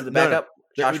 Oh no, was it the backup?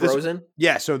 Josh Rosen?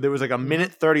 Yeah, so there was like a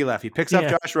minute 30 left. He picks up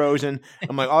Josh Rosen.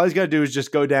 I'm like, all he's got to do is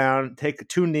just go down, take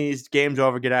 2 knees, game's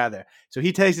over, get out of there. So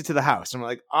he takes it to the house. I'm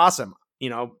like, awesome.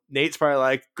 Nate's probably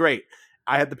like, great.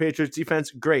 I had the Patriots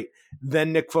defense, great.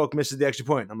 Then Nick Folk misses the extra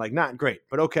point. I'm like, not great,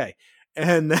 but okay.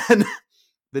 And then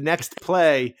the next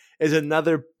play is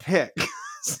another pick.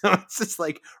 So it's just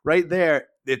like right there.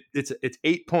 It's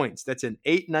 8 points. That's an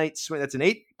 8-night swing. That's an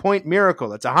 8-point miracle.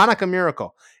 That's a Hanukkah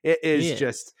miracle. It is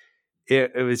just.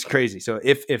 It was crazy. So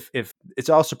if it's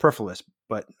all superfluous,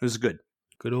 but it was good.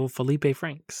 Good old Felipe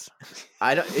Franks.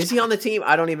 Is he on the team?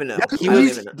 I don't even know.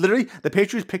 Literally, the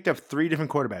Patriots picked up 3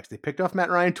 different quarterbacks. They picked off Matt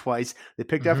Ryan twice. They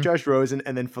picked off Josh Rosen,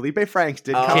 and then Felipe Franks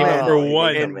came in for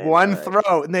one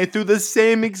throw, and they threw the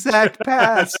same exact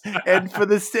pass, and for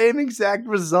the same exact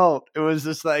result. It was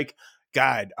just like,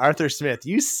 God, Arthur Smith,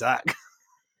 you suck.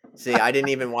 See, I didn't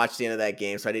even watch the end of that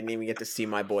game, so I didn't even get to see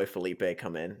my boy Felipe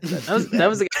come in.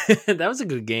 That was a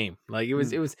good game. Like it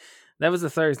was that was a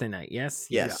Thursday night. Yes.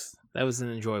 That was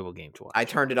an enjoyable game to watch. I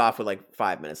turned it off with like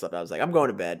 5 minutes left. I was like, I'm going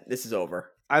to bed. This is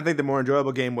over. I think the more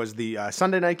enjoyable game was the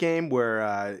Sunday night game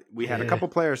where we had a couple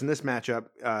players in this matchup.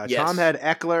 Tom had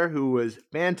Eckler, who was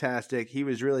fantastic. He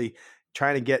was really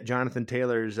trying to get Jonathan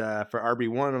Taylor's for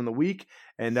RB1 on the week.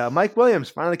 And Mike Williams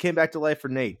finally came back to life for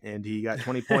Nate, and he got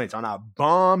 20 points on a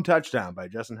bomb touchdown by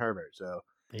Justin Herbert. So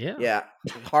yeah,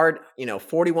 hard.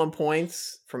 41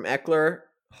 points from Eckler.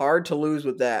 Hard to lose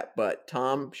with that, but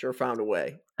Tom sure found a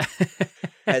way,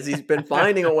 as he's been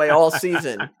finding a way all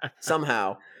season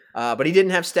somehow. But he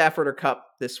didn't have Stafford or Kupp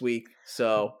this week,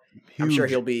 so I'm sure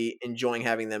he'll be enjoying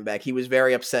having them back. He was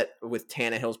very upset with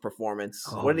Tannehill's performance.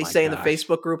 What did he say in the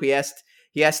Facebook group? He asked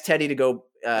Teddy to go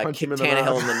kick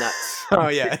Tannehill in the nuts. Oh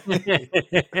yeah,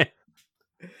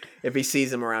 if he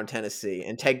sees him around Tennessee.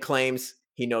 And Ted claims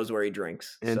he knows where he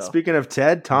drinks. And speaking of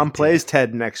Ted, Tom plays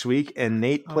Ted next week, and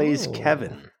Nate plays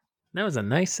Kevin. That was a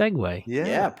nice segue.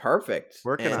 Yeah, perfect.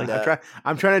 Working on it.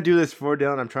 I'm trying to do this for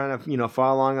Dylan. I'm trying to,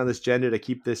 follow along on this agenda to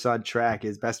keep this on track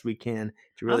as best we can.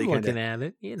 To really I'm looking at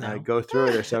it, go through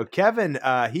it. So Kevin,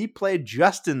 he played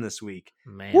Justin this week.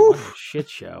 Man, what a shit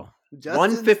show.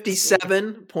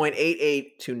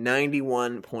 157.88 to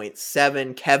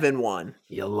 91.7. Kevin won.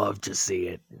 You love to see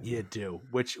it. You do.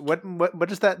 What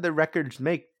does the records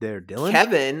make there, Dylan?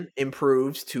 Kevin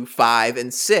improves to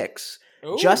 5-6.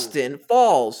 Ooh. Justin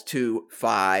falls to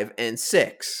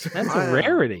 5-6. That's a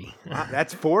rarity.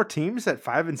 That's 4 teams at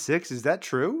 5-6. Is that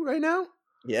true right now?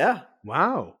 Yeah.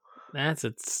 Wow. That's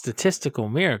a statistical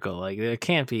miracle. Like there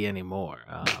can't be any more.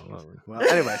 Well,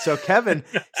 anyway, so Kevin,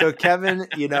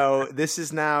 this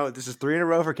is 3 in a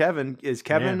row for Kevin. Is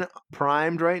Kevin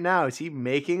primed right now? Is he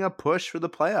making a push for the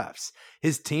playoffs?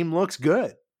 His team looks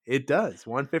good. It does.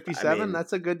 157.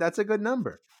 That's a good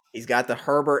number. He's got the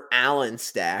Herbert Allen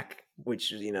stack,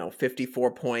 which is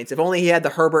 54 points. If only he had the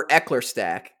Herbert Eckler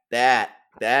stack. That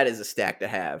is a stack to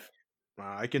have.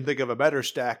 I can think of a better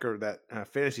stack or that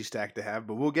fantasy stack to have,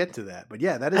 but we'll get to that. But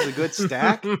yeah, that is a good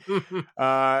stack.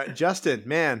 Justin,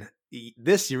 man,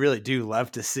 this you really do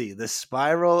love to see. The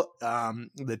spiral,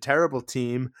 the terrible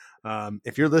team.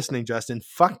 If you're listening, Justin,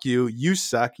 fuck you. You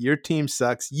suck. Your team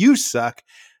sucks. You suck.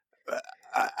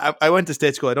 I went to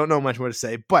state school. I don't know much more to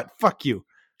say, but fuck you.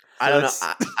 I don't know.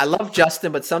 I love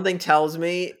Justin, but something tells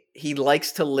me he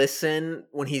likes to listen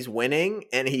when he's winning,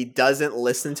 and he doesn't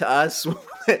listen to us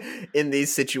in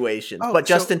these situations. But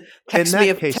Justin, text me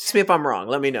if I'm wrong.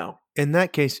 Let me know. In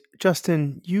that case,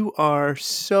 Justin, you are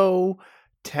so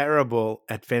terrible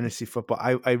at fantasy football.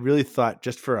 I really thought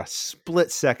just for a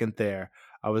split second there,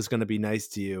 I was going to be nice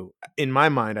to you. In my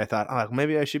mind, I thought,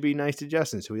 maybe I should be nice to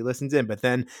Justin, so he listens in. But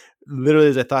then, literally,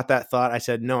 as I thought that thought, I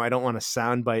said, no, I don't want a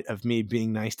soundbite of me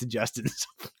being nice to Justin.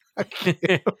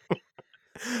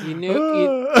 You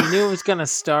knew it was going to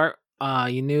start.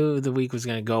 You knew the week was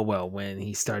going to go well when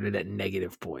he started at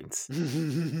negative points.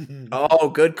 Oh,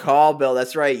 good call, Bill.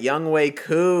 That's right. Younghoe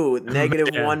Koo, negative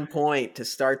 1 point to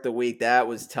start the week. That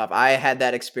was tough. I had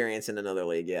that experience in another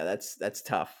league. Yeah, that's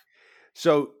tough.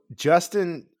 So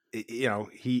Justin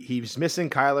he's missing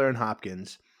Kyler and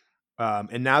Hopkins,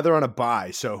 and now they're on a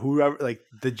bye. So whoever, like,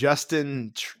 the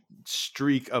Justin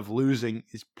streak of losing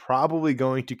is probably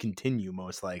going to continue,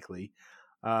 most likely.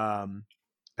 I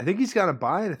think he's got a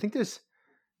bye, and I think he's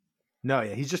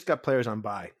just got players on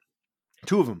bye.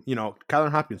 Two of them, Kyler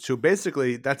and Hopkins. So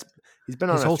basically, he's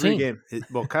been on His a whole 3-game.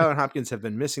 Well, Kyler and Hopkins have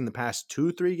been missing the past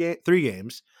 3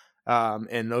 games,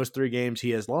 and those 3 games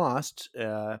he has lost,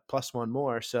 plus one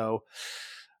more. So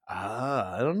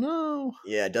I don't know.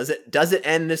 Yeah, does it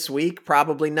end this week?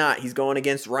 Probably not. He's going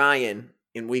against Ryan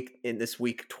in this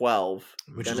week 12,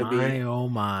 Which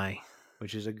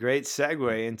Which is a great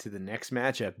segue into the next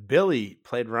matchup. Billy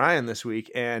played Ryan this week,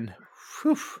 and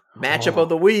matchup of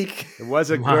the week. It was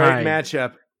a great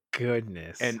matchup.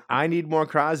 Goodness. And I Need More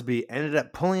Crosby ended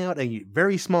up pulling out a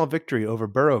very small victory over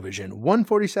Burrovision,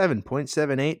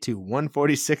 147.78 to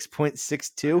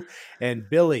 146.62. And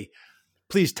Billy,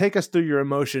 please take us through your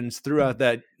emotions throughout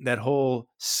that whole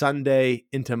Sunday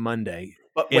into Monday.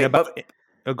 But wait, go ahead.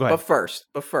 But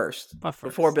first,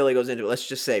 before Billy goes into it, let's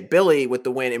just say Billy with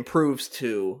the win improves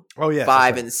to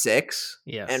 5 and 6.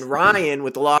 Yes. And Ryan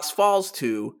with the loss falls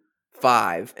to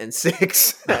 5 and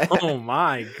 6. Oh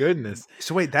my goodness!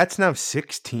 So wait, that's now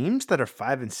 6 teams that are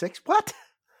 5 and 6. What?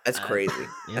 That's crazy.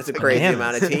 That's a bananas. crazy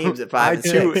amount of teams at 5 and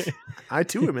 6. I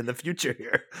too am in the future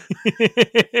here.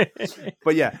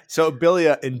 But yeah, so Billy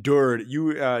endured.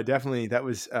 You definitely, that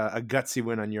was a gutsy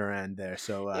win on your end there.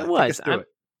 So it was.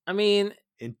 I mean,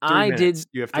 in 3 I minutes. did.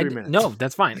 You have 3 minutes. No,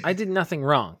 that's fine. I did nothing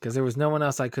wrong because there was no one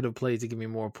else I could have played to give me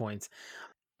more points.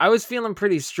 I was feeling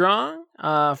pretty strong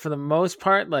for the most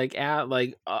part,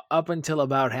 up until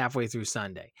about halfway through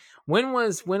Sunday. When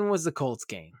was the Colts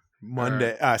game?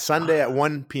 Sunday at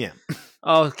 1 p.m.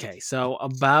 Okay, so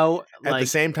about at the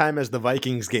same time as the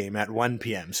Vikings game at 1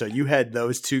 p.m. So you had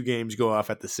those 2 games go off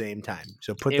at the same time.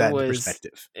 So put that in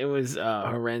perspective. It was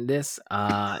horrendous.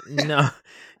 No,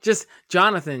 just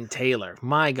Jonathan Taylor.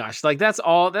 My gosh, that's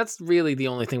all. That's really the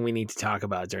only thing we need to talk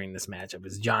about during this matchup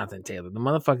is Jonathan Taylor. The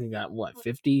motherfucker got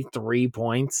 53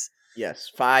 points.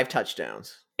 Yes, 5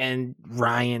 touchdowns. And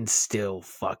Ryan still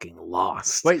fucking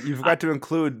lost. Wait, you forgot to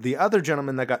include the other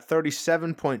gentleman that got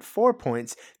 37.4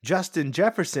 points, Justin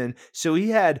Jefferson. So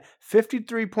he had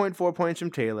 53.4 points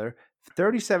from Taylor,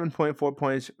 37.4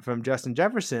 points from Justin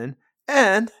Jefferson,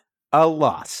 and a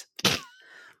loss.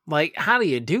 How do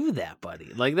you do that,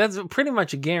 buddy? That's pretty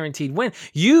much a guaranteed win.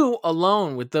 You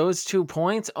alone with those 2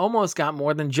 points almost got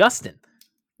more than Justin.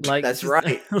 That's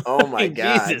right. Oh my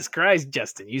God. Jesus Christ,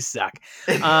 Justin, you suck.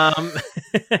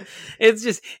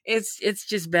 It's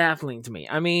just baffling to me.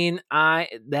 I mean,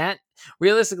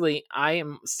 realistically, I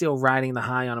am still riding the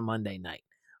high on a Monday night.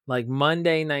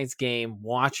 Monday night's game,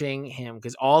 watching him,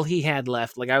 because all he had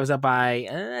left, I was up by,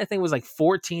 I think it was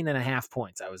 14 and a half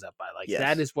points I was up by. Yes.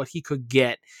 That is what he could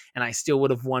get, and I still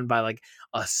would have won by a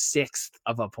 1/6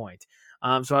 of a point.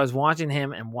 So I was watching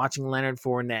him and watching Leonard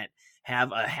Fournette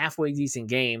have a halfway decent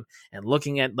game and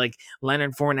looking at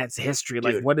Leonard Fournette's history.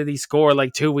 Dude, what did he score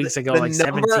 2 weeks ago?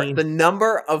 17. The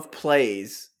number of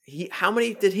plays. How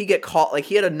many did he get called?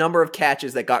 He had a number of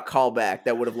catches that got called back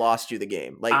that would have lost you the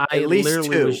game. At least literally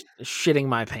 2. was shitting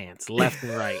my pants left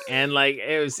and right. And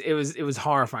it was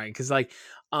horrifying because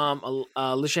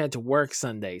Alicia had to work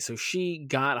Sunday. So she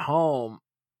got home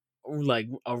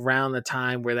around the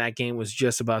time where that game was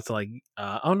just about to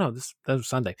that was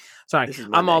Sunday. Sorry.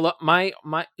 I'm all up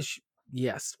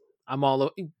yes, I'm all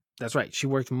up. That's right. She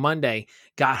worked Monday,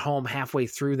 got home halfway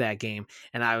through that game,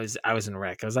 and I was in a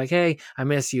wreck. I was like, "Hey, I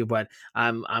miss you, but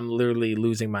I'm literally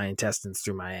losing my intestines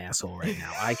through my asshole right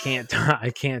now. I can't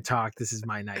talk. This is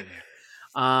my nightmare."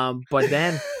 But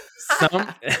then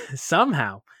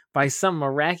somehow, by some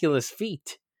miraculous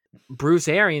feat, Bruce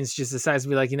Arians just decides to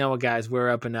be you know what, guys, we're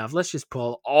up enough. Let's just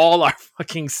pull all our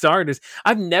fucking starters.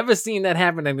 I've never seen that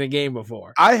happen in a game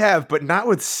before. I have, but not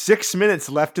with 6 minutes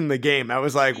left in the game. I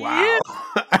was like, wow.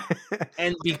 Yeah.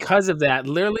 And because of that,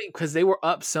 literally, because they were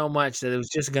up so much that it was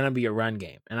just going to be a run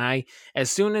game. And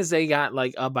as soon as they got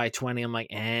up by 20, I'm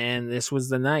and this was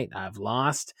the night. I've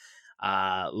lost.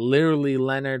 Literally,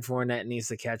 Leonard Fournette needs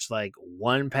to catch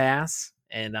 1 pass.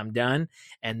 And I'm done.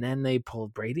 And then they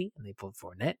pulled Brady, and they pulled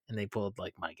Fournette, and they pulled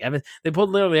Mike Evans. They pulled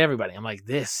literally everybody. I'm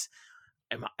this.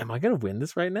 Am I going to win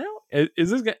this right now? Is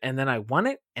this good? And then I won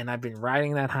it, and I've been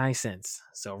riding that high since.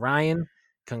 So Ryan,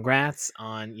 congrats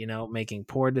on making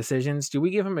poor decisions. Do we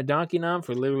give him a donkey nom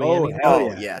for literally anything?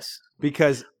 Oh, yes.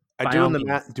 Because doing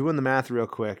the math real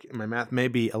quick. My math may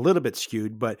be a little bit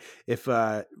skewed, but if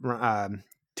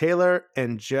Taylor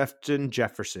and Justin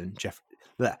Jefferson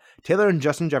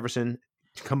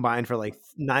combined for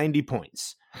 90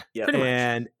 points. Yeah. Pretty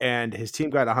much. and his team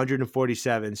got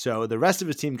 147. So the rest of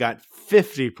his team got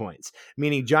 50 points,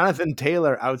 meaning Jonathan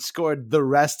Taylor outscored the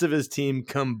rest of his team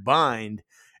combined,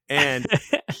 and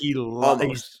he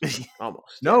Almost.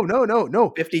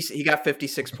 No. 50. He got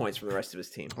 56 points from the rest of his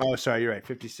team. Oh, sorry, you're right,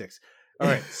 56. All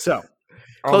right, so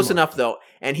Close almost. enough though.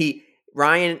 And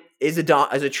Ryan is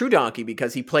a true donkey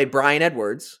because he played Brian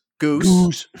Edwards,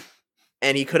 Goose.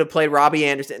 And he could have played Robbie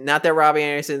Anderson. Not that Robbie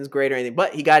Anderson's great or anything,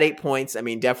 but he got 8 points. I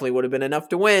mean, definitely would have been enough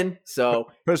to win. So,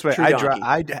 first of true all,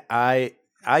 donkey.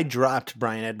 I dropped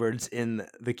Brian Edwards in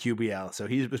the QBL, so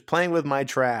he was playing with my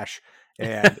trash,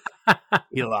 and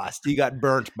he lost. He got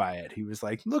burnt by it. He was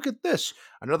like, "Look at this!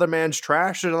 Another man's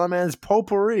trash, another man's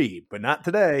potpourri." But not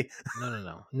today.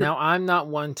 No. Now, I'm not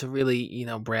one to really,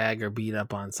 brag or beat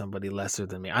up on somebody lesser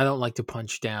than me. I don't like to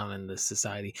punch down in this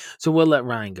society. So we'll let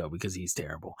Ryan go because he's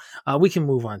terrible. We can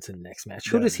move on to the next match.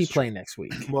 Who does he play next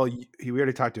week? Well, we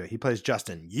already talked to it. He plays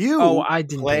Justin. I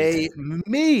didn't play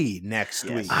me next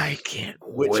week. I can't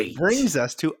which wait. brings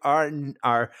us to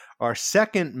our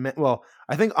second. Well,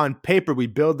 I think on paper we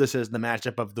build this as the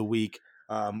matchup of the week,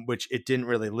 which it didn't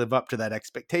really live up to that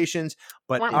expectations.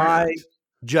 But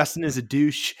Justin is a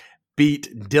douche, beat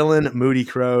Dylan Moody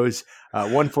Crows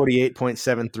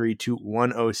 148.73 to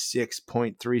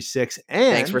 106.36.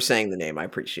 And Thanks for saying the name. I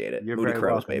appreciate it. You're Moody very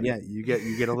Crows, welcome. baby. Yeah, you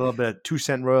get a little bit of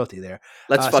 2-cent royalty there.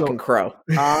 Let's fucking crow.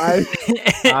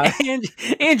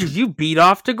 Andrew, you beat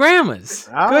off to grandma's.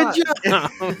 Good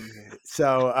job.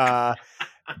 So,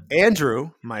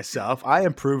 Andrew, myself, I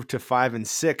improved to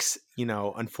 5-6.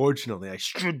 Unfortunately, I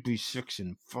should be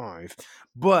 6-5,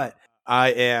 but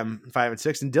I am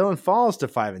 5-6, and Dylan falls to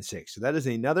 5-6. So that is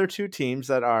another 2 teams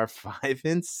that are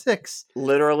 5-6.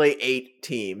 Literally 8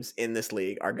 teams in this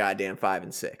league are goddamn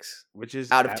 5-6, which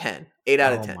is out of 10. 8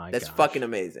 out of 10. That's gosh. fucking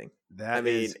amazing.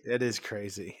 It is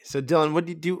crazy. So, Dylan, what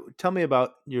do you do? Tell me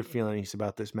about your feelings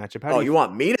about this matchup. You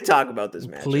want me to talk about this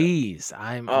matchup? Please,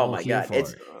 I'm. Oh my god,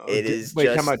 it is.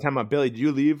 Wait, time out, Billy. Did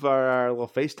you leave our little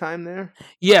FaceTime there?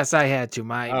 Yes, I had to.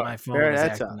 My phone was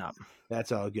acting up.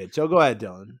 That's all good. So go ahead,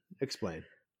 Dylan. Explain.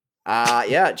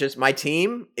 Just my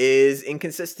team is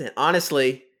inconsistent.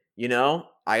 Honestly, I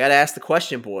got to ask the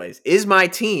question, boys. Is my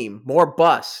team more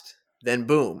bust than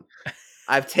boom?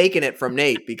 I've taken it from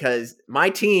Nate because my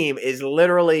team is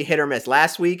literally hit or miss.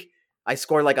 Last week, I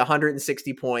scored like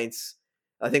 160 points.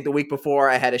 I think the week before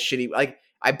I had a shitty,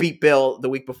 I beat Bill the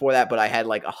week before that, but I had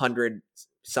like 100,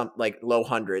 low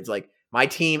hundreds. Like my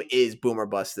team is boom or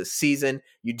bust this season.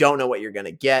 You don't know what you're going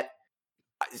to get.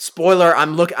 Spoiler,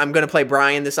 I'm going to play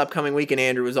Brian this upcoming week, and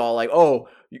Andrew was all like, "Oh,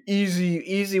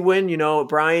 easy win."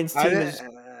 Brian's team has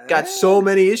got so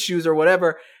many issues or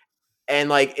whatever. And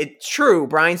it's true,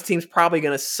 Brian's team's probably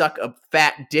going to suck a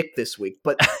fat dick this week.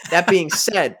 But that being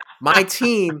said, my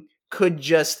team could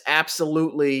just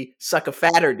absolutely suck a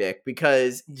fatter dick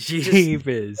because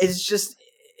it's just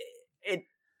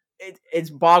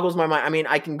it boggles my mind. I mean,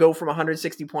 I can go from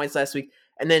 160 points last week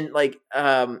and then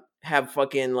have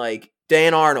fucking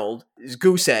Dan Arnold is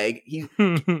goose egg.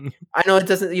 I know it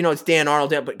doesn't, it's Dan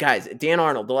Arnold, but guys, Dan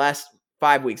Arnold the last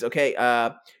 5 weeks,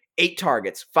 okay, 8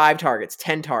 targets, 5 targets,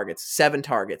 10 targets, 7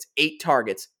 targets, 8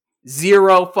 targets,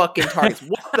 0 fucking targets.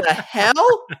 What the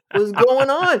hell was going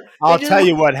on? I'll tell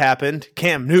you what happened.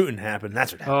 Cam Newton happened.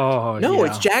 That's what happened. Oh, no,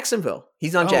 it's Jacksonville.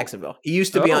 He's on Jacksonville. He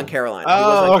used to be on Carolina. He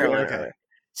was on Carolina. Okay.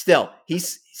 Still,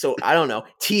 so I don't know.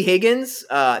 T. Higgins,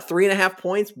 3.5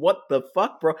 points. What the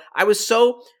fuck, bro? I was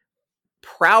so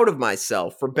proud of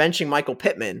myself for benching Michael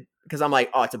Pittman because I'm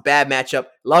like, oh, it's a bad matchup.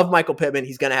 Love Michael Pittman.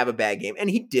 He's going to have a bad game. And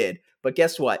he did. But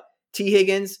guess what? T.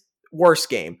 Higgins, worst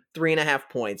game, 3.5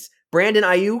 points. Brandon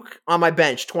Ayuk on my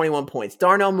bench, 21 points.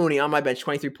 Darnell Mooney on my bench,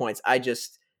 23 points. I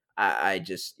just,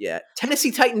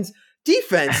 Tennessee Titans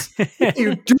defense, what are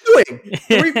you doing?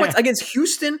 3 points against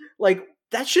Houston?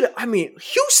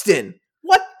 Houston,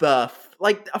 what the,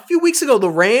 a few weeks ago, the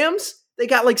Rams, they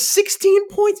got 16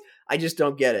 points. I just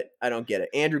don't get it. I don't get it.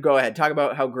 Andrew, go ahead. Talk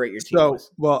about how great your team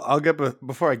was. Well,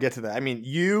 before I get to that, I mean,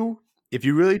 if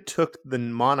you really took the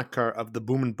moniker of the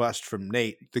boom and bust from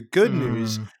Nate, the good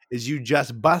news is you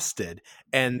just busted.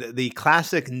 And the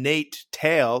classic Nate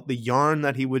tale, the yarn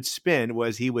that he would spin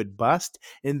was he would bust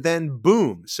and then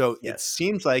boom. So It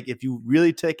seems like if you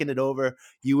really taken it over,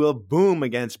 you will boom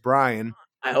against Brian.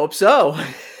 I hope so.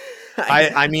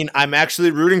 I mean, I'm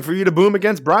actually rooting for you to boom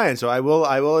against Brian. So I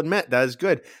will admit that is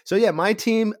good. So yeah, my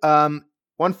team,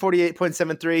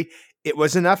 148.73. It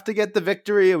was enough to get the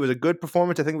victory. It was a good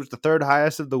performance. I think it was the 3rd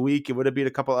highest of the week. It would have beat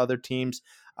a couple other teams.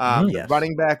 The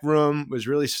running back room was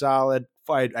really solid.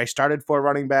 I started 4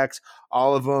 running backs,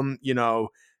 all of them,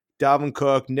 Dalvin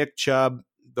Cook, Nick Chubb,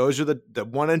 Those are the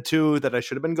 1 and 2 that I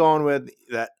should have been going with.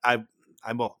 That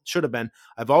should have been.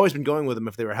 I've always been going with them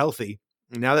if they were healthy.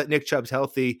 Now that Nick Chubb's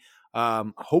healthy,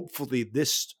 hopefully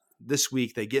this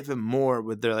week they give him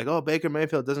more. They're like, oh, Baker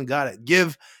Mayfield doesn't got it.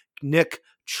 Give Nick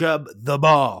Chubb the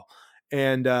ball.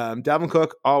 And Dalvin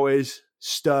Cook, always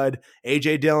stud.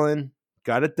 A.J. Dillon,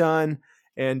 got it done.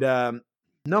 And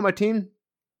my team,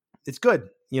 it's good.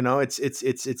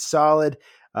 It's solid.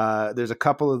 There's a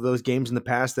couple of those games in the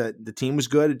past that the team was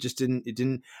good. It just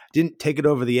didn't take it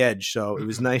over the edge. So it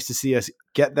was nice to see us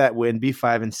get that win, be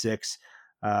 5-6.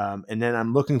 And then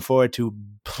I'm looking forward to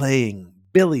playing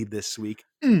Billy this week.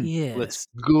 Yes. Let's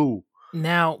go.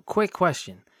 Now, quick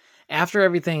question. After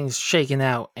everything's shaken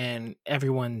out and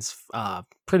everyone's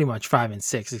pretty much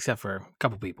 5-6, except for a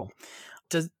couple people,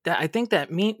 does that? I think that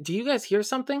mean? Do you guys hear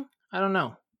something? I don't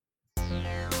know.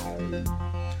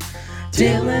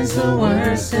 Dylan's the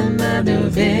worst in the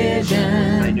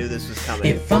division. I knew this was coming.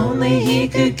 If only he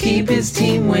could keep his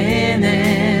team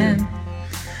winning.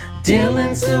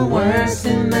 Dylan's the worst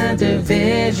in the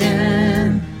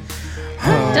division.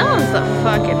 Dylan's the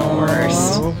fucking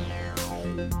worst.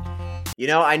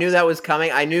 I knew that was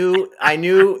coming. I knew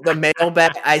the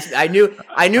mailbag. I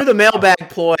knew the mailbag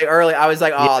ploy early. I was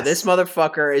like, oh, Yes. This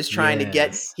motherfucker is trying to get.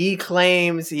 Yes. He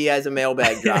claims he has a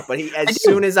mailbag drop, but as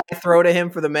soon as I throw to him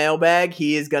for the mailbag,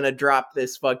 he is gonna drop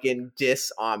this fucking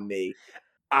diss on me.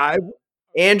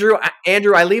 Andrew,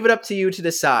 I leave it up to you to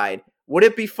decide. Would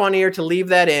it be funnier to leave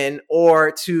that in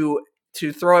or to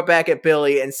throw it back at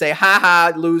Billy and say, ha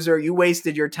ha, loser, you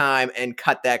wasted your time, and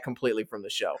cut that completely from the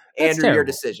show? That's Andrew, your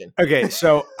terrible. decision. Okay,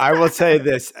 so I will say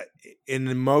this. In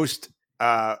the most,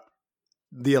 the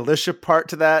Alicia part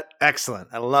to that, excellent.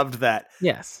 I loved that.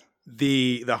 Yes,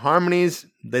 The harmonies,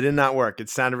 they did not work. It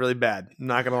sounded really bad. I'm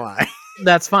not going to lie.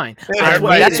 that's fine. That's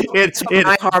what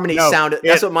my harmonies sounded.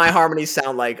 That's what my harmonies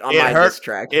sound like on my diss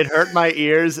track. It hurt my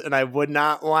ears, and I would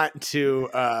not want to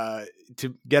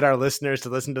get our listeners to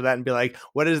listen to that and be like,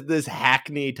 "What is this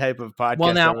hackney type of podcast?"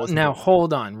 Well, now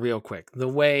hold on, real quick. The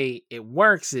way it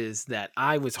works is that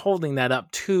I was holding that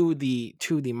up to the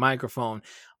microphone.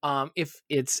 If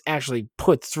it's actually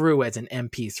put through as an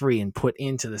MP3 and put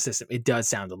into the system, it does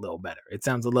sound a little better. It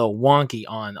sounds a little wonky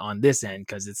on this end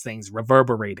because it's things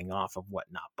reverberating off of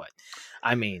whatnot. But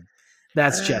I mean,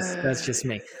 that's just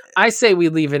me. I say we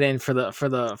leave it in for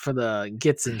the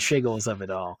gits and shiggles of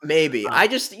it all. Maybe I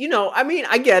just,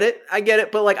 I get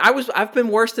it, but like I've been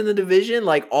worst in the division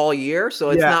like all year,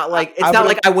 so it's not like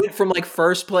I went from like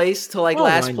first place to like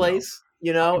last place.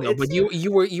 But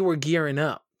you were gearing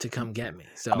up to come get me.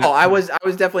 So I was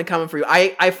definitely coming for you.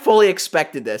 I fully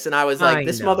expected this, and I was like,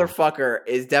 this know. motherfucker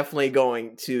is definitely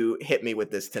going to hit me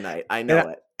with this tonight. I know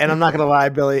it. And I'm not going to lie,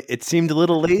 Billy, it seemed a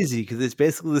little lazy because it's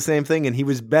basically the same thing. And he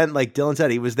was bent, like Dylan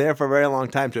said, he was there for a very long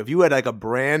time. So if you had like a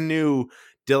brand new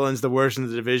Dylan's the worst in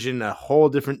the division, a whole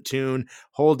different tune,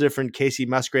 whole different Casey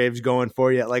Musgraves going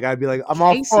for you, like I'd be like, I'm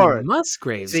all for it.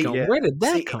 Musgraves going. Where did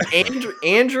that come from?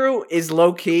 Andrew is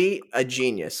low key a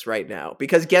genius right now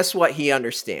because guess what? He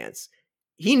understands.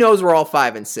 He knows we're all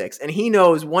 5-6, and he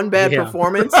knows one bad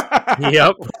performance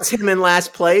puts him in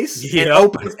last place and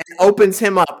opens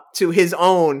him up to his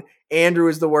own. Andrew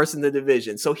is the worst in the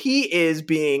division, so he is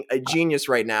being a genius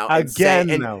right now.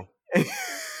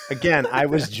 Again, I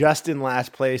was just in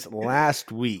last place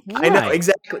last week. I know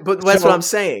exactly, but that's what I'm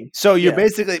saying. So you're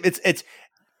basically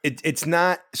it's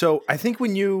not. So I think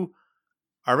when you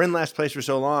are in last place for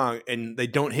so long and they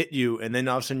don't hit you, and then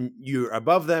all of a sudden you're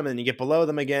above them and you get below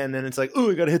them again, and it's like, oh,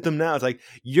 we got to hit them now. It's like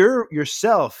you're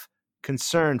yourself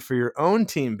concerned for your own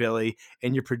team, Billy,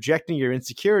 and you're projecting your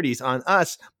insecurities on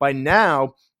us by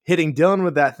now hitting Dylan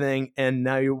with that thing, and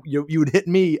now you would hit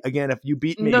me again if you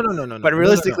beat me. No. But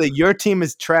realistically, your team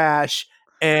is trash,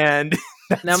 and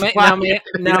Now, I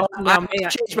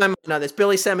changed my mind on this.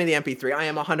 Billy sent me the MP3. I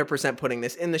am 100% putting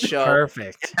this in the show.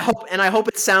 Perfect. And I hope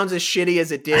it sounds as shitty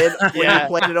as it did when you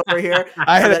played it over here.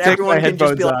 I had so to that take everyone my can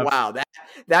just be like, headphones wow,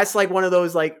 that's like one of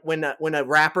those like when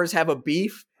rappers have a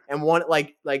beef and one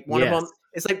like one of them.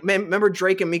 It's like, remember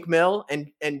Drake and Meek Mill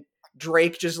and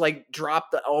Drake just like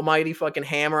dropped the almighty fucking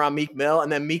hammer on Meek Mill,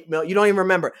 and then Meek Mill, you don't even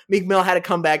remember. Meek Mill had to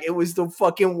come back. It was the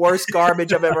fucking worst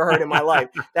garbage I've ever heard in my life.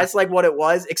 That's like what it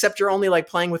was, except you're only like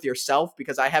playing with yourself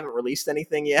because I haven't released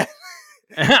anything yet.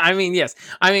 I mean, yes.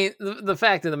 I mean, the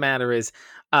fact of the matter is,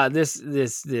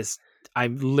 this I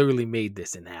literally made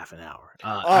this in half an hour.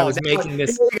 I was making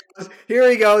this. Here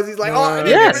he goes. He's like, oh,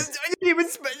 yes. even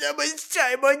spend that much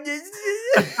time on this.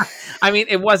 I mean,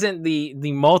 it wasn't the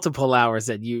multiple hours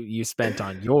that you spent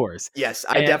on yours. Yes,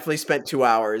 I And- definitely spent 2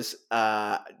 hours.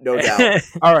 No doubt.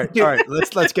 All right.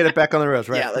 Let's get it back on the rails,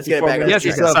 right? Yeah, let's get it Before back we- on the Yes,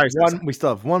 track. yes, sorry. We still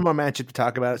have one more matchup to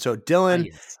talk about. So Dylan,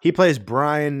 Yes. he plays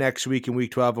Brian next week in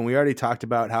week 12, and we already talked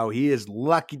about how he is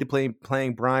lucky to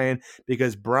playing Brian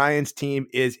because Brian's team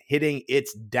is hitting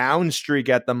its down streak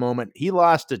at the moment. He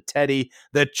lost to Teddy,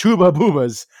 the Chuba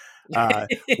Boobas.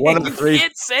 One of the You three.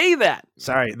 can't say that.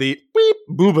 Sorry, the Beep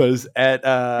Boobas at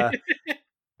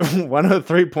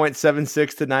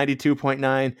 103.76 to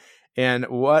 92.9. And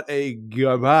what a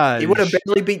garbage. He would have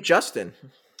barely beat Justin.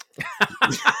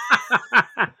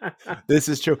 This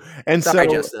is true. And Sorry,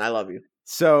 so Justin. I love you.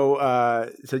 So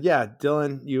yeah,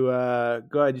 Dylan, you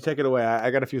go ahead. You take it away.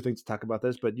 I got a few things to talk about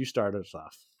this, but you start us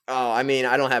off. Oh, I mean,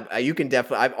 I don't have. You can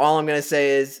definitely. All I'm going to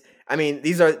say is, I mean,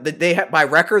 these are they have, by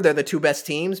record they're the two best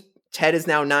teams. Ted is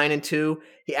now 9-2.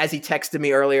 As he texted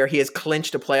me earlier, he has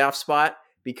clinched a playoff spot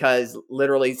because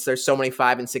literally there's so many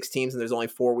 5 and 6 teams, and there's only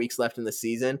 4 weeks left in the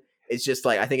season. It's just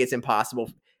like I think it's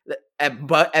impossible.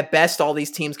 At best, all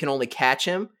these teams can only catch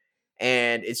him,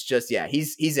 and it's just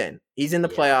he's in. He's in the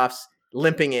playoffs,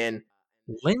 limping in.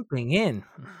 Limping in.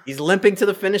 He's limping to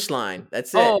the finish line.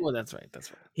 That's it. Oh, that's right.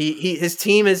 That's right. His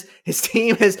team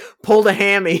has pulled a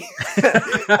hammy,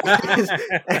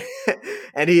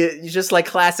 and he's just like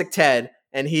classic Ted,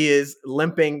 and he is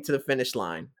limping to the finish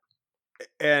line.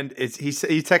 And he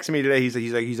texted me today.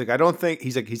 He's like I don't think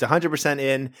he's 100%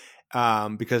 in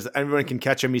because everyone can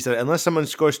catch him. He said unless someone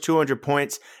scores 200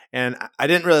 points, and I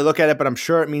didn't really look at it, but I'm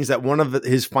sure it means that one of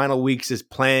his final weeks is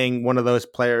playing one of those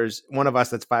players, one of us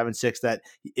that's 5 and 6. That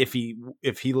if he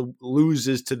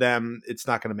loses to them, it's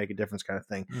not going to make a difference, kind of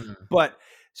thing. But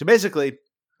so basically,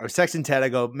 I was texting Ted. I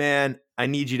go, man, I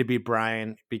need you to beat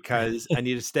Brian because I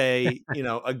need to stay,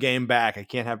 a game back. I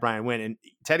can't have Brian win. And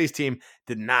Teddy's team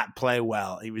did not play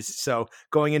well. He was so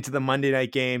going into the Monday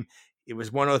night game, it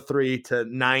was 103 to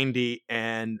 90,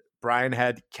 and Brian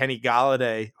had Kenny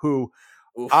Galladay, who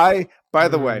by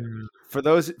the way, for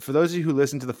those of you who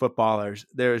listen to the footballers,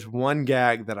 there's one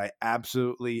gag that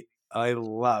I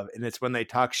love, and it's when they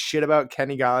talk shit about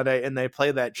Kenny Galladay and they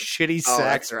play that shitty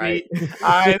sax that's right. beat.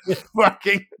 I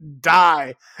fucking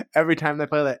die every time they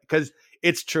play that because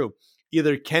it's true.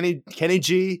 Either Kenny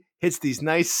G hits these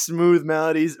nice smooth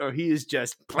melodies, or he is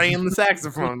just playing the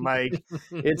saxophone like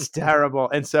it's terrible.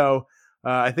 And so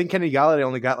I think Kenny Galladay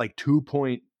only got like 2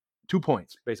 points,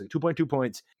 basically 2.2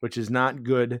 points, which is not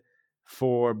good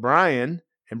for Brian.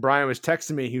 And Brian was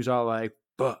texting me. He was all like,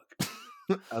 "Fuck,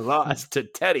 I lost to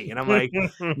Teddy." And I'm like,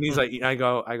 and he's like, I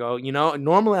go,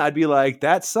 normally I'd be like,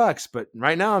 that sucks. But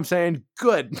right now I'm saying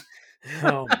good.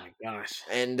 Oh my gosh.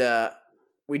 And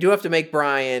we do have to make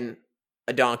Brian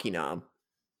a donkey nom.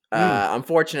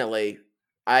 Unfortunately,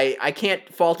 I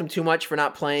can't fault him too much for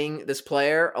not playing this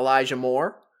player, Elijah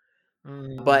Moore.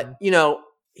 But,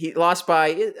 he lost by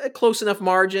a close enough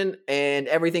margin, and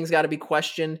everything's got to be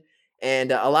questioned.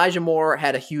 And Elijah Moore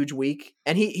had a huge week,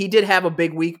 and he did have a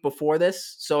big week before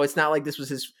this, so it's not like this was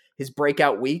his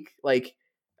breakout week. Like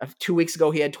 2 weeks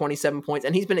ago, he had 27 points,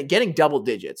 and he's been getting double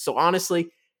digits. So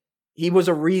honestly, he was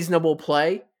a reasonable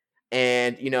play.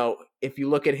 And if you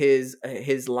look at his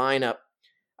lineup,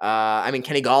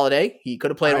 Kenny Galladay, he could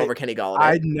have played over Kenny Galladay.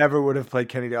 I never would have played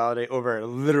Kenny Galladay over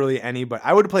literally any, but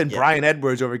I would have played Brian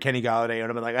Edwards over Kenny Galladay, and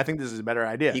I've been like, I think this is a better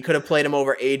idea. He could have played him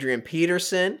over Adrian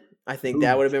Peterson. I think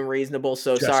that would have been reasonable.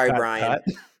 So sorry, Brian.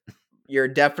 You're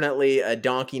definitely a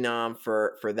donkey nom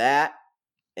for that.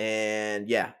 And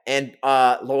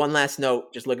one last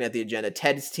note, just looking at the agenda,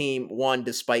 Ted's team won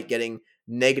despite getting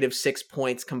 -6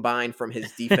 points combined from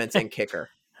his defense and kicker.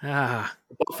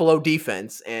 Buffalo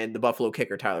defense and the Buffalo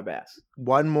kicker, Tyler Bass.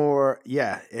 One more,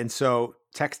 and so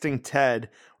texting Ted,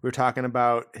 we were talking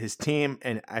about his team,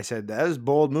 and I said, that was a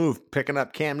bold move, picking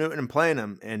up Cam Newton and playing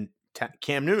him, and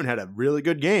Cam Newton had a really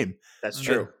good game. That's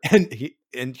true.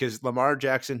 And because Lamar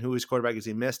Jackson, who was quarterback,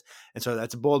 he missed, and so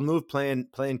that's a bold move playing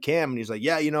Cam. And he's like,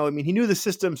 he knew the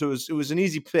system, so it was an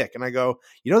easy pick. And I go,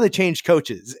 they changed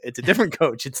coaches. It's a different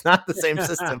coach. It's not the same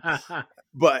system.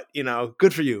 But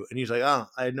good for you. And he's like, oh,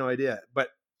 I had no idea. But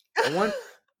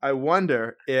I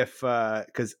wonder if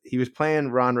because he was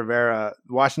playing Ron Rivera,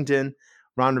 Washington.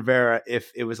 Ron Rivera,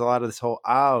 if it was a lot of this whole,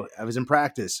 I was in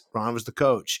practice. Ron was the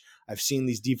coach. I've seen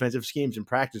these defensive schemes in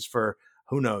practice for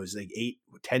who knows, like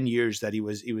 8-10 years that he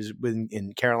was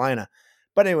in Carolina.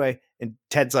 But anyway, and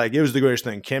Ted's like, it was the greatest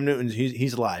thing. Cam Newton,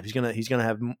 he's alive. He's gonna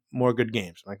have more good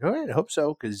games. I'm like, all right, I hope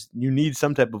so, because you need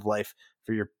some type of life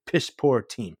for your piss poor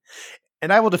team.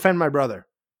 And I will defend my brother,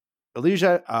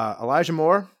 Elijah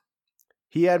Moore.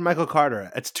 He had Michael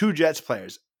Carter. That's 2 Jets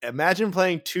players. Imagine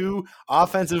playing two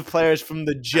offensive players from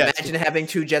the Jets. Imagine having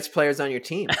two Jets players on your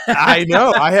team. I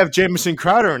know. I have Jamison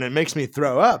Crowder, and it makes me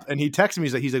throw up. And he texted me.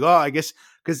 He's like, oh, I guess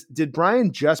because did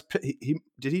Brian just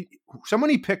someone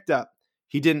he picked up?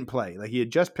 He didn't play. Like he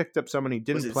had just picked up someone he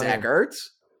didn't Was it play. Zach Ertz?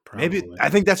 Maybe I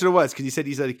think that's what it was because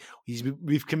he said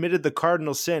we've committed the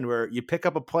cardinal sin where you pick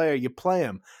up a player, you play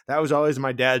him. That was always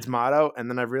my dad's motto, and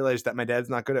then I realized that my dad's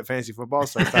not good at fantasy football,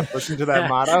 so I stopped listening to that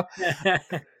motto.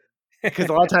 Because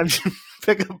a lot of times you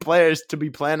pick up players to be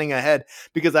planning ahead.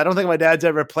 Because I don't think my dad's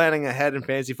ever planning ahead in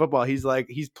fantasy football. He's playing.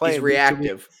 He's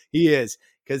reactive. He is.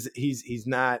 Because he's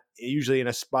not usually in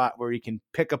a spot where he can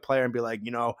pick a player and be like,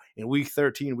 in week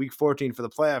 13, week 14 for the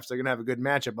playoffs, they're going to have a good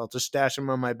matchup. I'll just stash him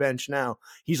on my bench now.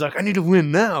 He's like, I need to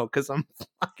win now because I'm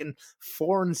fucking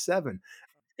 4-7.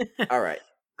 All right.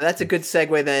 That's a good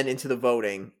segue then into the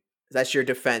voting. That's your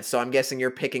defense. So I'm guessing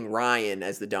you're picking Ryan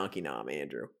as the donkey nom,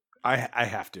 Andrew. I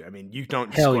have to. I mean, you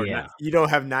don't you don't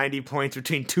have 90 points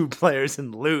between two players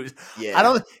and lose. Yeah, I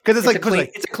don't because it's a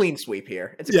clean sweep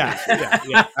here. It's a clean sweep.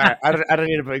 Yeah. All right, I don't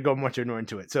need to go much more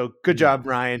into it. So good job,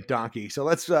 Ryan Donkey. So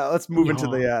let's move into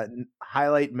the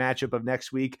highlight matchup of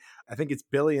next week. I think it's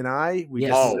Billy and I.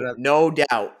 No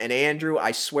doubt. And Andrew,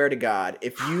 I swear to God,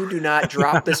 if you do not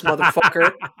drop this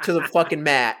motherfucker to the fucking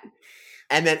mat.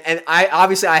 And I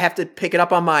obviously I have to pick it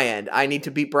up on my end. I need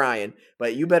to beat Brian,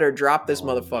 but you better drop this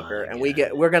motherfucker, and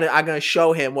I'm gonna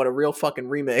show him what a real fucking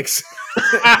remix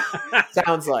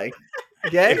sounds like.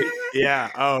 Okay?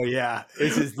 Yeah. Oh yeah.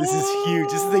 This is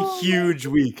huge. This is a huge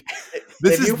week.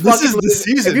 This is the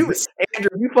season. Andrew,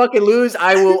 if you fucking lose,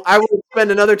 I will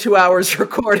spend another 2 hours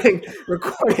recording a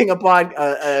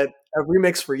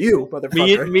remix for you,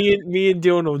 motherfucker. Me and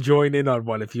Dylan will join in on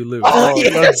one if you lose.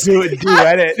 Let's do it.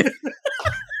 Duet it.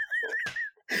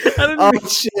 Oh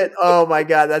shit! Oh my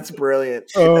god, that's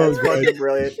brilliant. That's fucking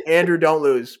brilliant. Andrew, don't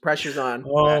lose. Pressure's on.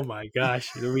 Oh my gosh,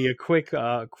 it'll be a quick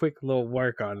little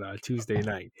work on Tuesday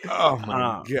night. Oh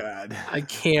my god, I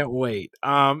can't wait.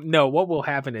 No, what will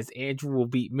happen is Andrew will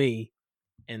beat me,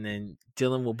 and then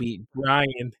Dylan will beat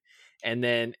Ryan, and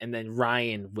then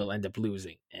Ryan will end up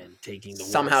losing and taking the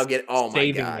somehow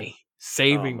worst,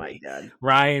 saving my me. God.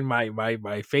 Ryan,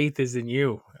 my faith is in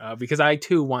you because I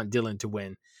too want Dylan to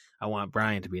win. I want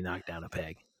Brian to be knocked down a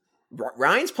peg.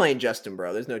 Ryan's playing Justin,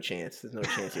 bro. There's no chance.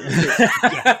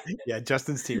 Yeah,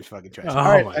 Justin's team's fucking trash. Oh,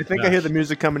 all right, I think I hear the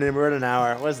music coming in. We're at an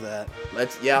hour. What's that?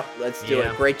 Let's do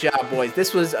it. Great job, boys.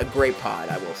 This was a great pod,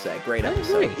 I will say. Great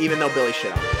episode. Even though Billy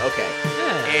shit on me. Okay.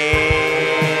 Yeah.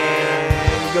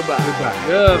 And goodbye.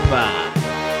 Goodbye.